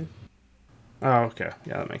 16d10. Oh, okay.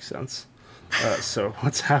 Yeah, that makes sense. So,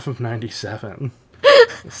 what's half of 97?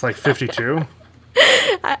 It's like 52?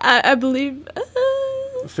 I believe.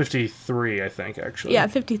 53, I think, actually. Yeah,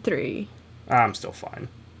 53. I'm still fine.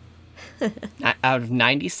 Out of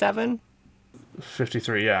 97,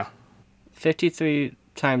 53, yeah. 53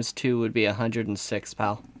 times 2 would be 106,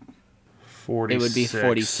 pal. 46. It would be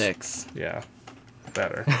 46. Yeah,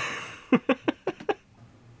 better.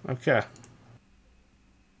 Okay.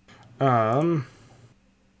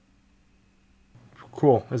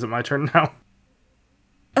 Cool. Is it my turn now?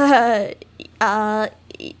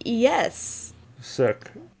 Yes.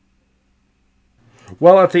 Sick.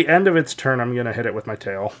 Well, at the end of its turn, I'm gonna hit it with my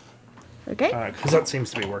tail. Okay. Because that seems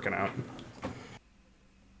to be working out.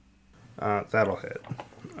 That'll hit.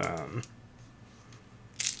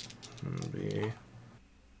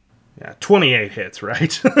 Yeah, 28 hits,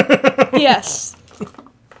 right? Yes.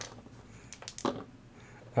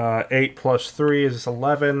 8 plus 3 is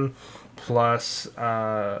 11, plus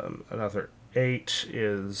another 8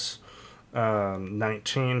 is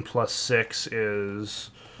 19, plus 6 is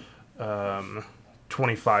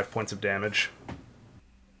 25 points of damage.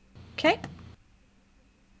 Okay.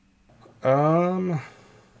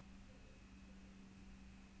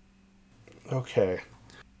 Okay.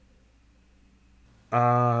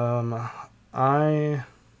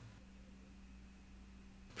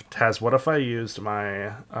 Taz, what if I used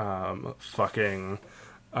my fucking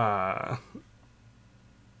my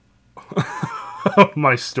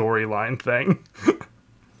storyline thing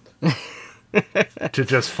to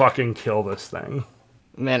just fucking kill this thing?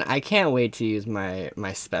 Man, I can't wait to use my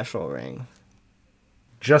special ring.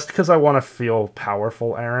 Just because I want to feel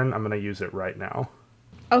powerful, Aaron, I'm going to use it right now.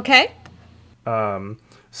 Okay.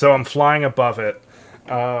 So I'm flying above it,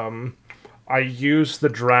 I use the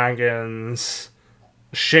dragon's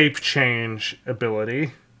shape change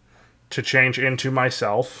ability to change into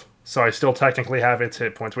myself. So I still technically have its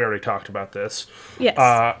hit points. We already talked about this. Yes.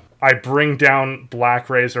 I bring down Black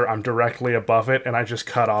Razor. I'm directly above it, and I just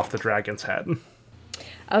cut off the dragon's head.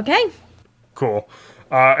 Okay. Cool.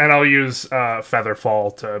 And I'll use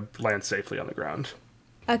Featherfall to land safely on the ground.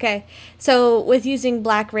 Okay. So with using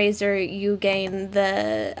Black Razor, you gain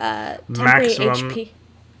the temporary Maximum HP.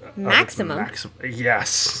 Maximum.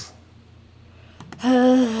 Yes.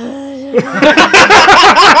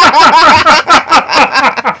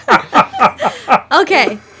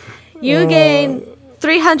 Okay. You gain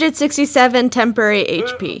 367 temporary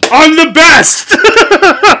HP. I'm the best!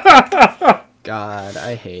 God,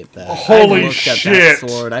 I hate that. Holy I looked at shit. that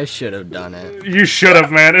sword. I should have done it. You should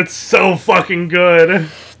have, man. It's so fucking good.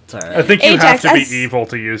 It's alright. I think you Ajax, have to be as- evil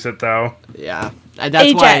to use it, though. Yeah. That's why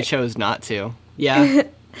I Ajax. chose not to. Yeah.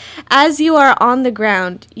 As you are on the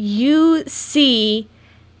ground, you see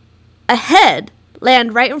a head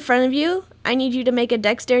land right in front of you. I need you to make a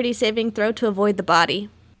dexterity saving throw to avoid the body.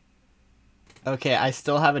 Okay, I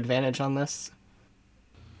still have advantage on this,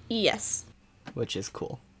 Yes. which is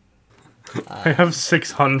cool. I have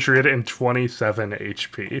 627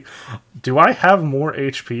 HP. Do I have more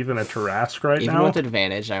HP than a Tarrasque right Even now? with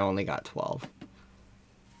advantage, I only got 12.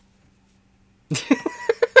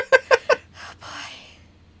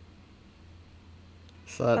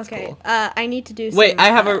 So that's Okay. cool. I need to do. Wait, some,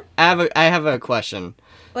 I have a question.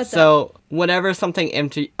 What's So whenever something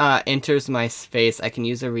enters my space, I can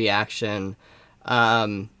use a reaction,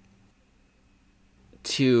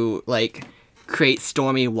 to like create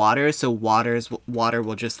stormy water. So water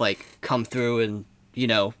will just like come through and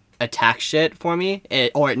attack shit for me,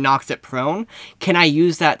 or it knocks it prone. Can I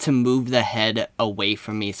use that to move the head away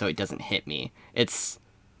from me so it doesn't hit me? It's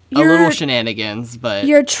a little You're- shenanigans, but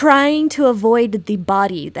You're trying to avoid the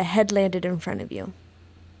body. The head landed in front of you.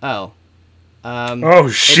 oh. Oh,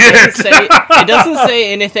 It shit! it doesn't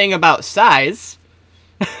say anything about size.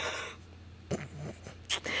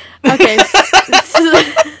 Okay.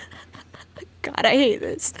 God, I hate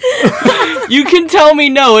this. You can tell me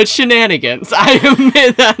no, it's shenanigans. I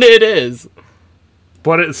admit that it is.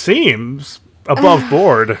 But it seems above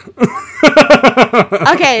board.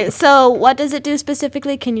 Okay, so what does it do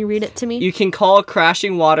specifically? Can you read it to me? You can call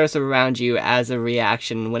crashing waters around you as a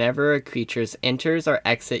reaction whenever a creature enters or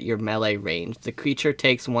exits your melee range. The creature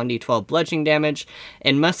takes 1d12 bludgeoning damage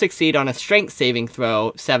and must succeed on a strength saving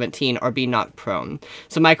throw 17 or be knocked prone.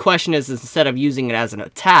 So my question is, instead of using it as an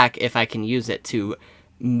attack, if I can use it to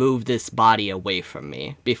move this body away from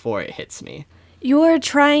me before it hits me. You're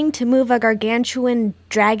trying to move a gargantuan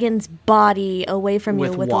dragon's body away from you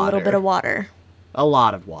With with a little water. bit of water. A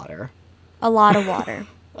lot of water. A lot of water.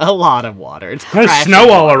 A lot of water. It's There's crashing snow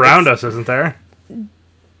all waters. around us, isn't there?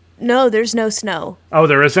 No, there's no snow. Oh,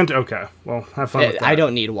 there isn't? Okay. Well, have fun with that. I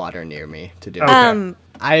don't need water near me to do it.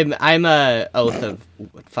 Okay. I'm a oath of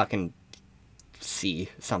fucking sea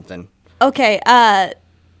something. Okay,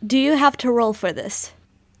 do you have to roll for this?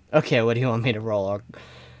 Okay, what do you want me to roll?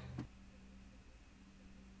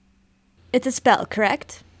 It's a spell,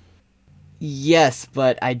 correct? Yes,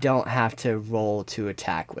 but I don't have to roll to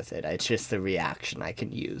attack with it. It's just the reaction I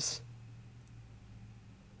can use.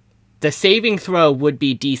 The saving throw would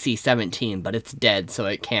be DC 17, but it's dead, so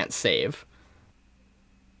it can't save.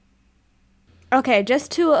 Okay, just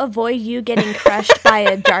to avoid you getting crushed by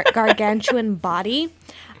a gargantuan body,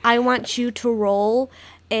 I want you to roll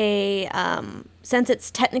a, since it's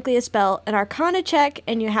technically a spell, an Arcana check,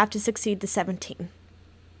 and you have to succeed the 17.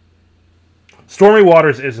 Stormy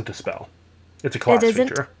Waters isn't a spell. It's a class It isn't?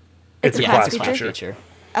 feature. It's a Yeah, class it's a feature? class feature.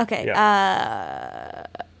 Okay, Yeah.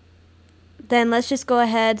 then let's just go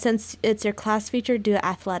ahead, since it's your class feature, do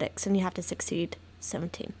athletics, and you have to succeed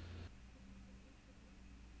 17.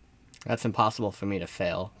 That's impossible for me to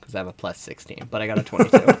fail, because I have a plus 16, but I got a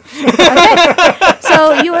 22.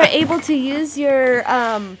 So you are able to use your,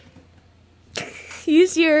 Holy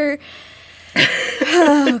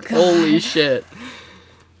shit.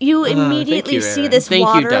 you Thank immediately you, see Aaron. this Thank you,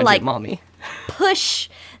 water, Dungeon like, Mommy. push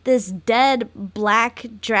this dead black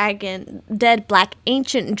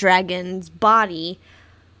ancient dragon's body.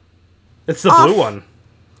 It's the Off. blue one.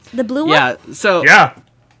 The blue one? Yeah, so... Yeah.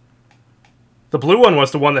 The blue one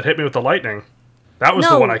was the one that hit me with the lightning. That was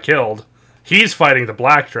the No. one I killed. He's fighting the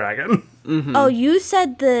black dragon. Oh, you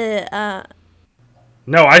said the,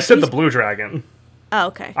 No, I said the blue dragon. oh,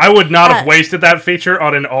 okay. I would not have Uh, wasted that feature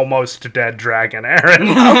on an almost dead dragon, Aaron.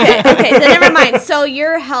 Okay, then never mind. So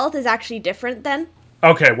your health is actually different then?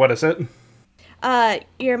 Okay, what is it?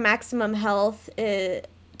 Your maximum health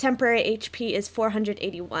temporary HP is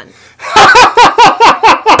 481.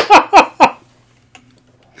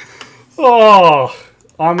 Oh,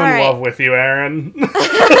 I'm in All right. love with you, Aaron.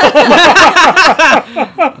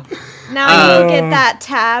 Now you'll get that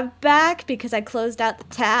tab back because I closed out the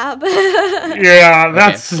tab. Yeah,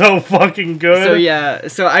 that's so fucking good. So yeah,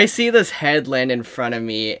 so I see this head land in front of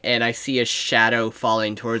me, and I see a shadow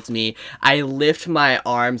falling towards me. I lift my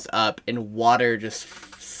arms up, and water just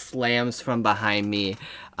slams from behind me,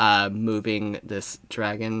 moving this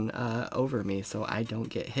dragon over me, so I don't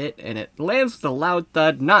get hit, and it lands with a loud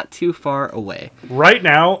thud not too far away. Right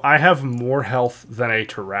now, I have more health than a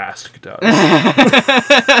Tarask does.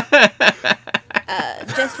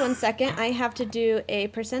 Just 1 second. I have to do a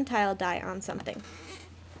percentile die on something.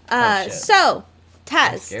 shit. So,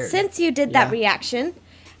 Taz, scared. since you did that Yeah. reaction,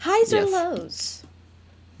 highs or Yes. lows?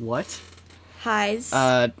 What? Highs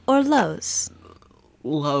Uh, or lows?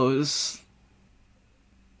 Lows.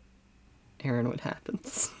 Aaron, what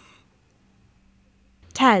happens?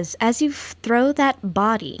 Taz, as you throw that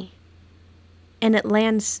body and it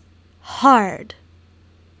lands hard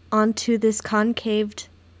onto this concaved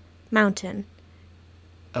mountain,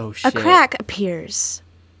 Oh shit. a crack appears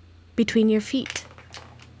between your feet.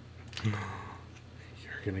 You're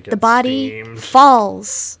gonna get The body steamed.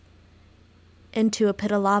 falls into a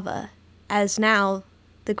pit of lava as now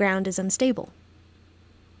the ground is unstable.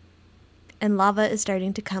 And lava is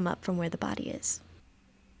starting to come up from where the body is.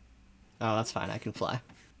 Oh, that's fine. I can fly.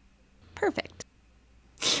 Perfect.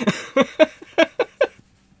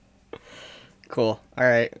 Cool. All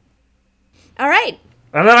right. All right.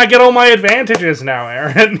 And then I get all my advantages now,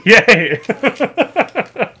 Aaron. Yay!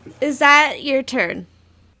 Is that your turn?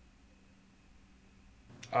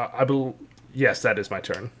 Yes, that is my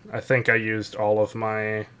turn. I think I used all of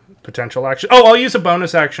my potential action. Oh, I'll use a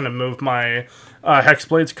bonus action to move my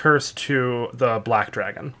Hexblade's Curse to the Black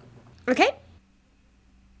Dragon. Okay.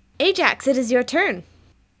 Ajax, it is your turn.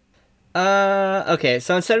 Okay,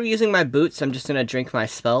 so instead of using my boots, I'm just gonna drink my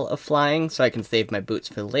spell of flying so I can save my boots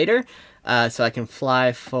for later. So I can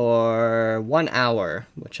fly for 1 hour,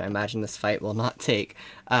 which I imagine this fight will not take.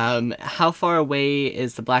 How far away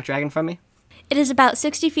is the Black Dragon from me? It is about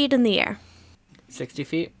 60 feet in the air. 60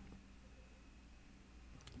 feet?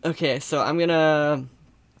 Okay, so I'm gonna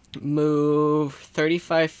move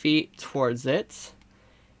 35 feet towards it,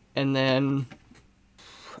 and then...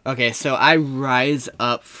 Okay, so I rise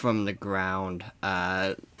up from the ground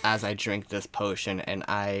as I drink this potion, and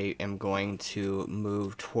I am going to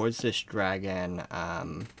move towards this dragon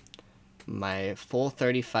my full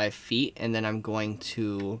 35 feet, and then I'm going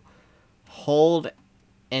to hold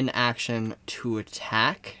an action to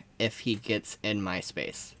attack if he gets in my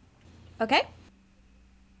space. Okay.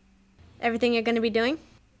 Everything you're going to be doing?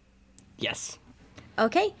 Yes.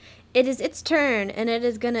 Okay. It is its turn, and it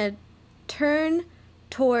is going to turn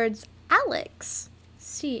towards Alex.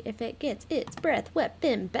 See if it gets its breath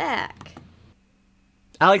weapon back.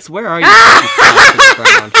 Alex, where are you? You fell to the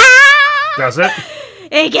ground. Does it?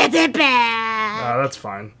 It gets it back! That's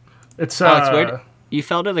fine. It's Alex, where you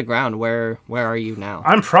fell to the ground. Where are you now?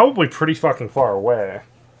 I'm probably pretty fucking far away.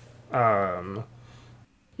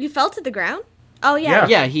 You fell to the ground? Oh, yeah.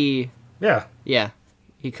 Yeah. Yeah,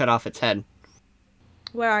 he cut off its head.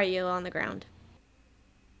 Where are you on the ground?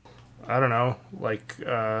 I don't know, like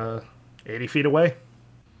 80 feet away.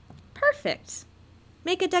 Perfect.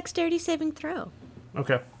 Make a dexterity saving throw.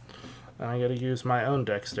 Okay. I gotta use my own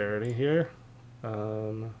dexterity here.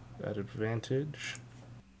 At advantage.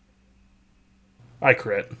 I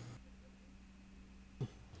crit.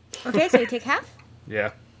 Okay, so you take half?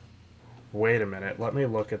 Yeah. Wait a minute. Let me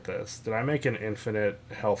look at this. Did I make an infinite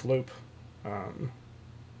health loop?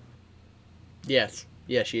 Yes,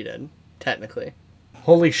 you did. Technically.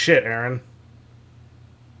 Holy shit, Aaron.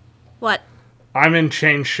 What? I'm in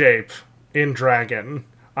change shape in dragon.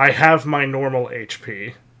 I have my normal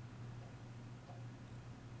HP.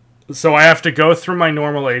 So I have to go through my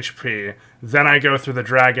normal HP, then I go through the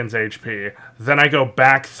dragon's HP, then I go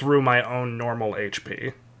back through my own normal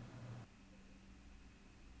HP.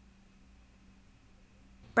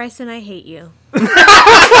 Bryson, I hate you.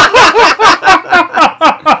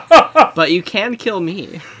 But you can kill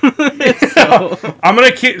me. I'm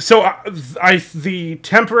gonna keep. So the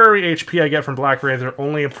temporary HP I get from Black Razor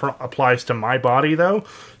only applies to my body, though.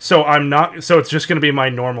 So I'm not. So it's just gonna be my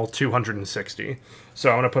normal 260. So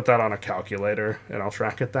I'm gonna put that on a calculator and I'll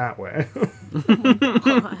track it that way.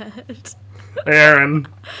 What? Aaron,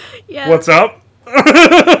 Yeah. what's up?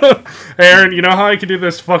 Aaron, you know how I can do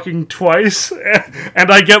this fucking twice,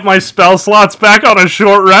 and I get my spell slots back on a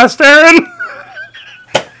short rest, Aaron?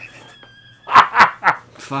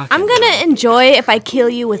 Fucking I'm gonna enjoy if I kill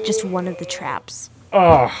you with just one of the traps.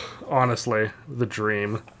 Oh, honestly, the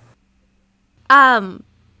dream.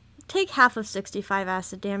 Take half of 65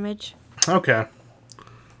 acid damage. Okay.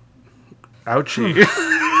 Ouchie.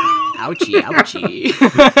 Ouchie,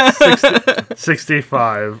 ouchie.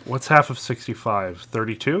 65. What's half of 65?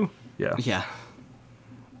 32? Yeah. Yeah.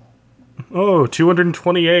 Oh,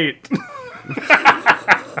 228.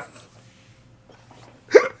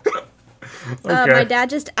 Okay. My dad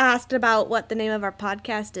just asked about what the name of our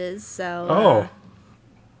podcast is, so... Oh.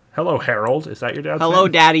 Hello, Harold. Is that your dad's Hello,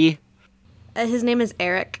 name? Daddy. His name is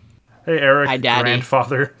Eric. Hey, Eric. Hi, Daddy.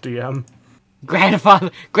 Grandfather DM.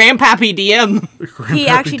 Grandpappy DM. He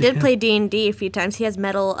actually did play D&D a few times. He has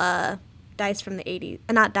metal dice from the 80s.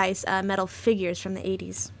 Not dice, metal figures from the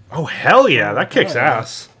 80s. Oh, hell yeah. That kicks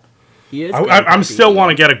ass. He is. I'm still want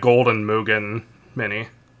to get a golden Mugen mini.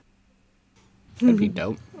 That'd be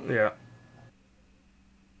dope. Yeah.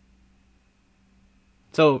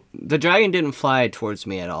 So the dragon didn't fly towards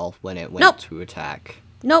me at all when it went Nope. to attack.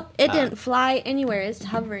 Nope, it didn't fly anywhere. It's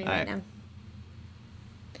hovering right Alright. now.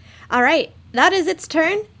 All right, that is its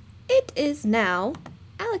turn. It is now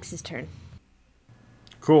Alex's turn.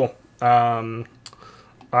 Cool. I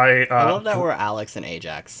I love that we're Alex and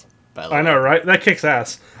Ajax. By the way. I know, right? That kicks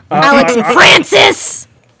ass. Alex and Francis!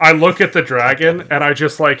 I look at the dragon and I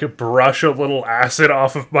just like brush a little acid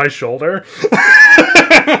off of my shoulder.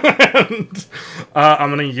 And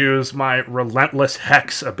I'm gonna use my Relentless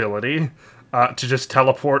Hex ability to just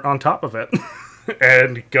teleport on top of it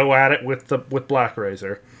and go at it with Black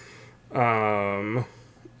Razor.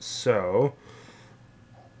 So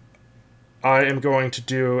I am going to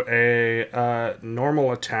do a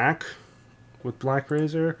normal attack with Black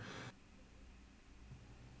Razor.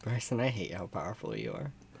 Bryson, I hate how powerful you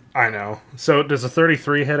are. I know. So does a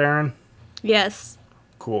 33 hit, Aaron? Yes.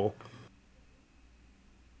 Cool.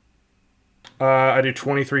 I do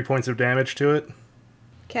 23 points of damage to it,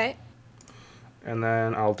 Okay. and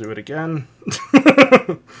then I'll do it again.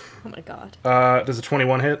 Oh my god. Does a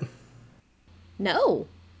 21 hit? No,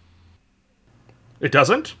 It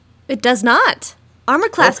doesn't? it does not. Armor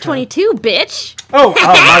class Okay. 22, bitch. Oh,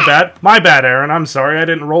 my bad. My bad, Aaron. I'm sorry. I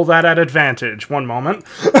didn't roll that at advantage. One moment.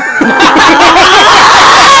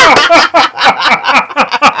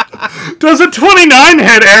 Does a 29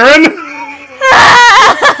 hit, Aaron?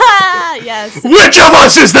 Yes. Which of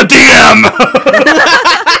us is the DM?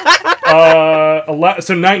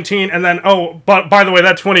 So 19, and then, but by the way,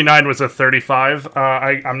 that 29 was a 35.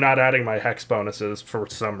 I'm not adding my hex bonuses for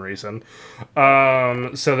some reason.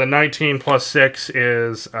 So the 19 plus 6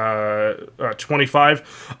 is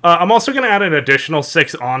 25. I'm also going to add an additional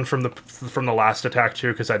 6 on from the last attack,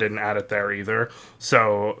 too, because I didn't add it there either.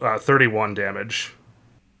 So 31 damage.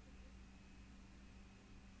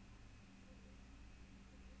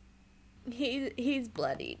 He's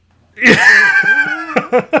bloodied.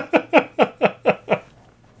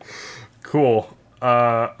 Cool.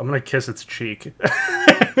 I'm going to kiss its cheek.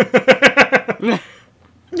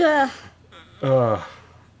 Ugh.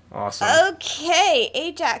 Awesome. Okay,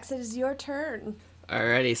 Ajax, it is your turn.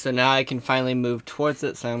 Alrighty, so now I can finally move towards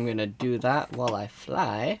it, so I'm going to do that while I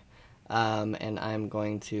fly. And I'm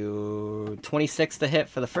going to 26 to hit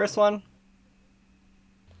for the first one.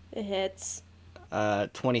 It hits.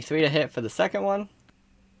 23 to hit for the second one.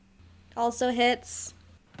 Also hits.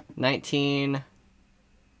 19,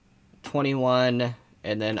 21,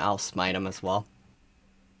 and then I'll smite him as well.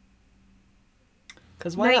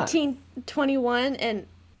 Because why 19, 21, and not?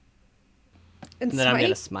 And then I'm going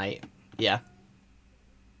to smite. Yeah.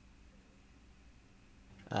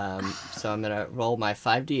 So I'm going to roll my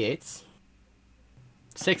 5d8s.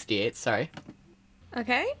 6d8s, sorry.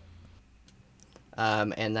 Okay.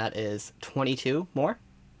 And that is 22 more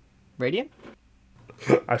radiant.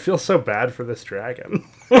 I feel so bad for this dragon.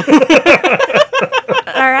 All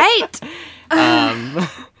right.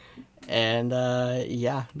 And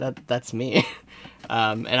yeah, that's me.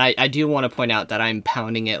 And I do want to point out that I'm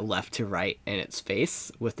pounding it left to right in its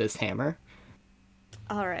face with this hammer.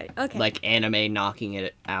 All right. Okay. Like anime knocking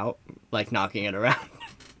it out, like knocking it around.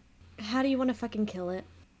 How do you want to fucking kill it?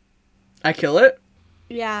 I kill it?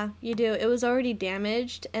 Yeah, you do. It was already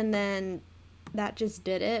damaged, and then that just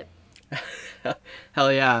did it.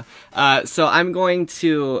 Hell yeah. So I'm going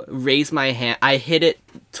to raise my hand. I hit it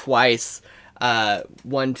twice.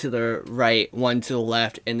 One to the right, one to the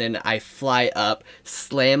left, and then I fly up,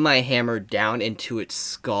 slam my hammer down into its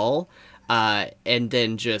skull, and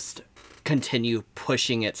then just continue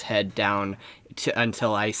pushing its head down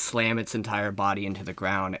until I slam its entire body into the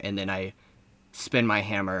ground, and then I spin my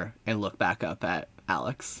hammer and look back up at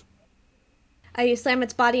Alex. You slam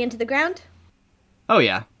its body into the ground? Oh,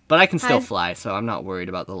 yeah. But I can still Highs- fly, so I'm not worried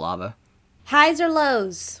about the lava. Highs or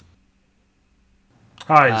lows?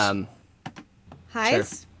 Highs.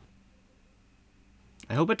 Highs?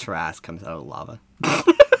 I hope a Tarrasque comes out of lava.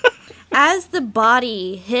 As the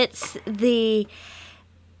body hits the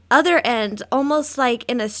other end, almost like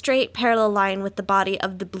in a straight parallel line with the body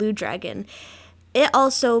of the blue dragon, it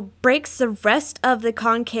also breaks the rest of the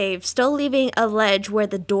concave, still leaving a ledge where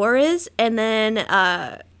the door is, and then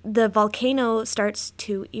the volcano starts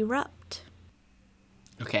to erupt.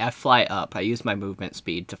 Okay, I fly up. I use my movement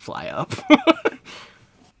speed to fly up.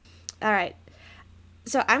 All right.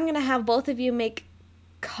 So I'm going to have both of you make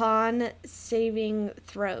con saving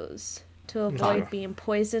throws to avoid being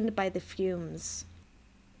poisoned by the fumes.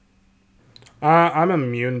 I'm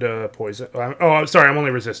immune to poison. I'm sorry. I'm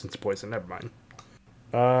only resistant to poison. Never mind.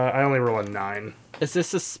 I only roll a 9. Is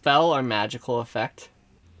this a spell or magical effect?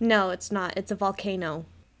 No, it's not. It's a volcano.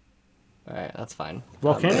 Alright, that's fine.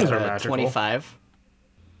 Volcanoes are magical. 25.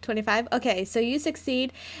 25? Okay, so you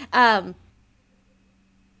succeed.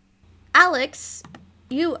 Alex,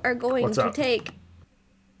 you are going What's to up? take...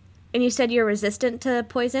 And you said you're resistant to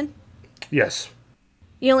poison? Yes.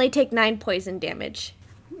 You only take 9 poison damage.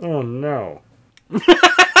 Oh no.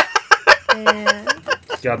 And,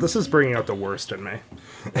 God, this is bringing out the worst in me.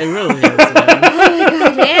 It really is,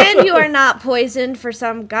 man. and you are not poisoned for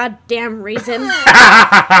some goddamn reason.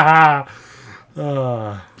 That's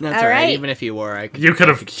All alright. right. Even if you were, I could. You could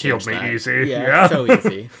I have could killed change me that. easy. Yeah, so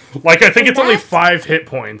easy. Like, I think it's only that- 5 hit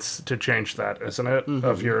points to change that, isn't it?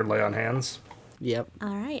 Of your lay on hands. Yep.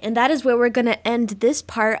 All right, and that is where we're going to end this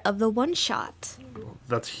part of the one-shot.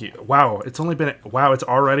 That's huge. Wow, it's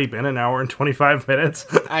already been an hour and 25 minutes.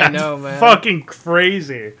 I know, man. Fucking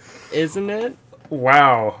crazy. Isn't it?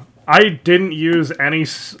 Wow. I didn't use any,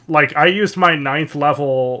 I used my 9th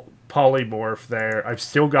level polymorph there. I've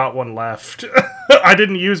still got one left. I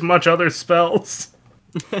didn't use much other spells.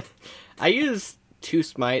 I used 2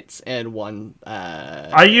 smites and 1.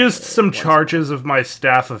 I used some charges of my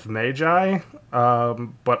Staff of Magi,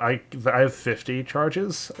 but I have 50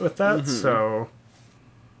 charges with that, so...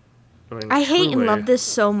 mean, I hate and truly. love this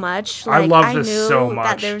so much. I Like, love this knew so that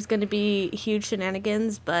much. there was going to be huge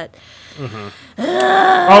shenanigans, but Oh,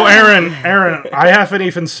 Aaron, I haven't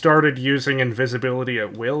even started using invisibility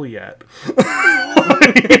at will yet.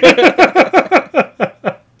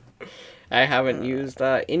 I haven't used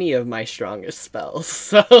any of my strongest spells,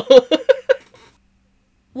 so...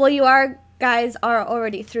 well, guys are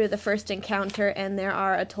already through the first encounter, and there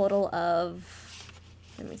are a total of,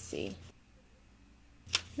 let me see.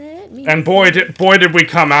 And boy did we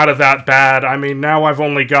come out of that bad. I mean, now I've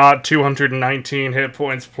only got 219 hit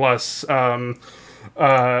points plus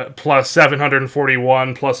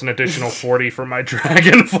 741 plus an additional 40 for my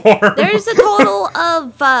dragon form. There's a total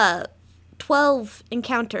of 12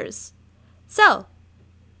 encounters. So,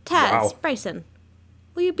 Taz, Wow. Bryson,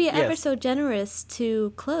 will you be ever Yes. so generous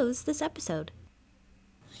to close this episode?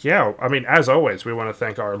 Yeah, I mean, as always, we want to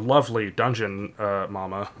thank our lovely dungeon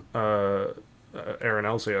mama, Erin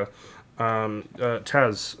Elzia.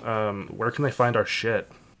 Taz, where can they find our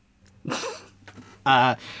shit?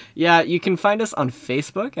 Yeah, you can find us on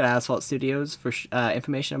Facebook at Asphalt Studios for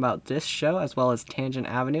information about this show, as well as Tangent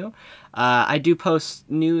Avenue. I do post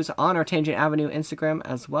news on our Tangent Avenue Instagram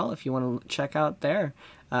as well, if you want to check out there.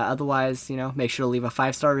 Otherwise, make sure to leave a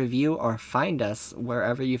 5-star review or find us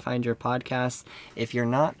wherever you find your podcasts if you're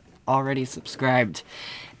not already subscribed.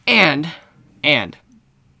 And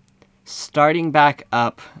starting back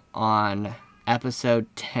up on episode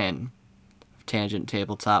 10 of Tangent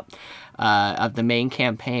Tabletop, of the main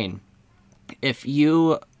campaign, if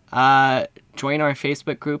you join our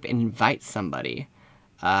Facebook group and invite somebody,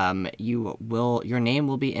 your name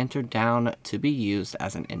will be entered down to be used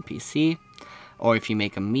as an NPC, or if you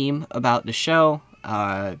make a meme about the show,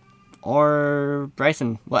 or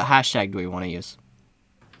Bryson, what hashtag do we want to use?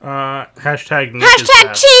 Hashtag Nick is Hashtag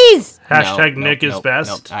best. cheese! Hashtag Nick is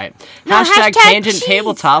best. All right. No, hashtag hashtag Tangent cheese.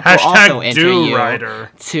 Tabletop will Hashtag also enter Do you Rider.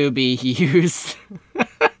 to be used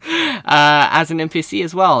as an NPC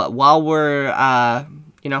as well. While we're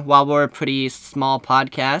a pretty small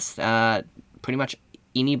podcast, pretty much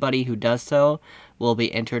anybody who does so will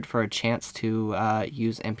be entered for a chance to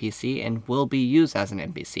use NPC and will be used as an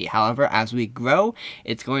NPC. However, as we grow,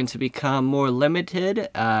 it's going to become more limited,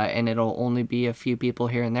 and it'll only be a few people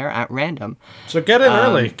here and there at random. So get in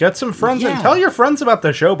early. Get some friends in. yeah. Tell your friends about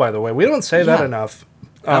the show, by the way. We don't say that Yeah. enough.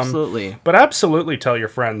 Absolutely. But absolutely tell your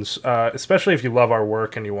friends, especially if you love our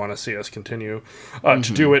work and you want to see us continue to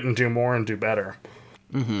do it and do more and do better.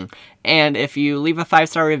 And if you leave a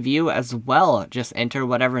 5-star review as well, just enter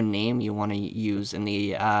whatever name you want to use in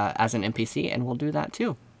the as an NPC, and we'll do that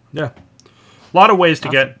too. Yeah. A lot of ways to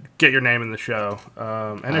get your name in the show.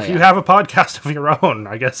 And if you have a podcast of your own,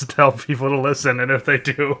 I guess tell people to listen. And if they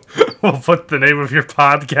do, we'll put the name of your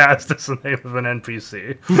podcast as the name of an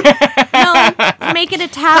NPC. No, make it a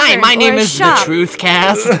tavern. Hi, my name is shop. The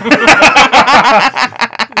Truthcast.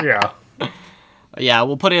 Yeah. Yeah,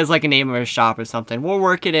 we'll put it as like a name of a shop or something. We'll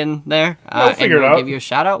work it in there. We'll figure and it we'll out. give you a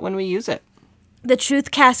shout out when we use it. The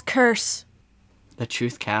Truthcast curse. The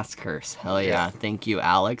Truthcast curse. Hell yeah. Thank you,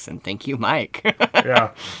 Alex, and thank you, Mike.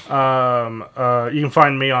 Yeah. You can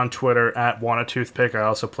find me on Twitter at WannaToothpick. I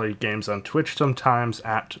also play games on Twitch sometimes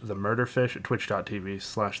at The Murderfish at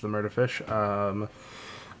twitch.tv/TheMurderfish.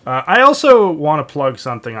 I also want to plug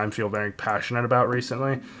something I feel very passionate about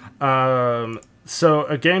recently. So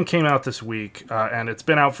a game came out this week, and it's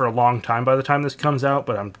been out for a long time by the time this comes out,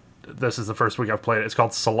 but this is the first week I've played it. It's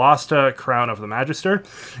called Solasta: Crown of the Magister.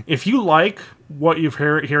 If you like what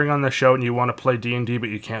you're hearing on the show and you want to play D&D but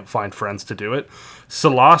you can't find friends to do it,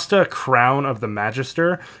 Solasta: Crown of the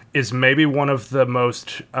Magister is maybe one of the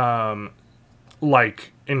most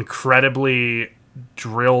incredibly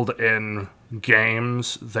drilled in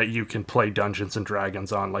games that you can play Dungeons and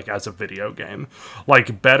Dragons on, like, as a video game.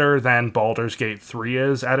 Like, better than Baldur's Gate 3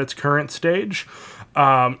 is at its current stage.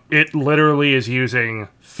 It literally is using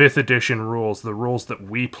 5th edition rules, the rules that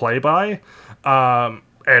we play by,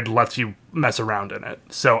 and lets you mess around in it.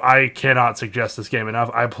 So I cannot suggest this game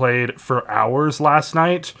enough. I played for hours last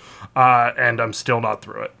night, and I'm still not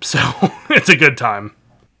through it. So it's a good time.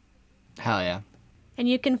 Hell yeah. And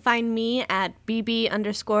you can find me at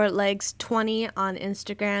bb_legs20 on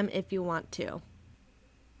Instagram if you want to.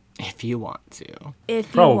 If you want to. If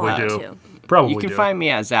you Probably want do. to. Probably You can do. find me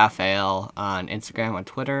at Zaphael on Instagram, on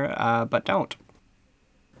Twitter, but don't.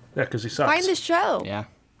 Yeah, because he sucks. Find the show. Yeah.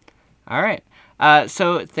 All right.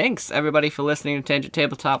 So thanks, everybody, for listening to Tangent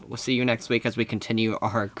Tabletop. We'll see you next week as we continue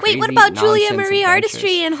our crazy Wait, what about Julia nonsense Marie adventures.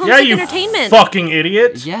 Artistry and Yeah, Homesick you Entertainment? fucking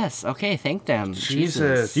idiot. Yes, okay, thank them.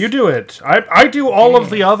 Jesus. You do it. I do all of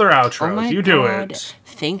the other outros. Oh my you do God. it.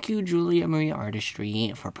 Thank you, Julia Marie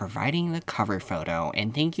Artistry, for providing the cover photo.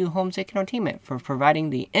 And thank you, Homesick Entertainment, for providing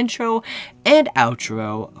the intro and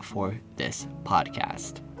outro for this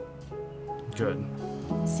podcast. Good.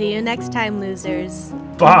 See you next time, losers.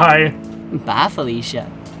 Bye. Bye, Felicia.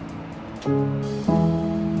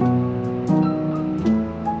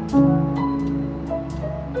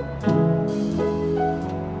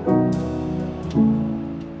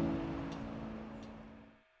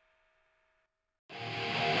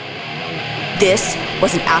 This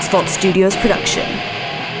was an Asphalt Studios production.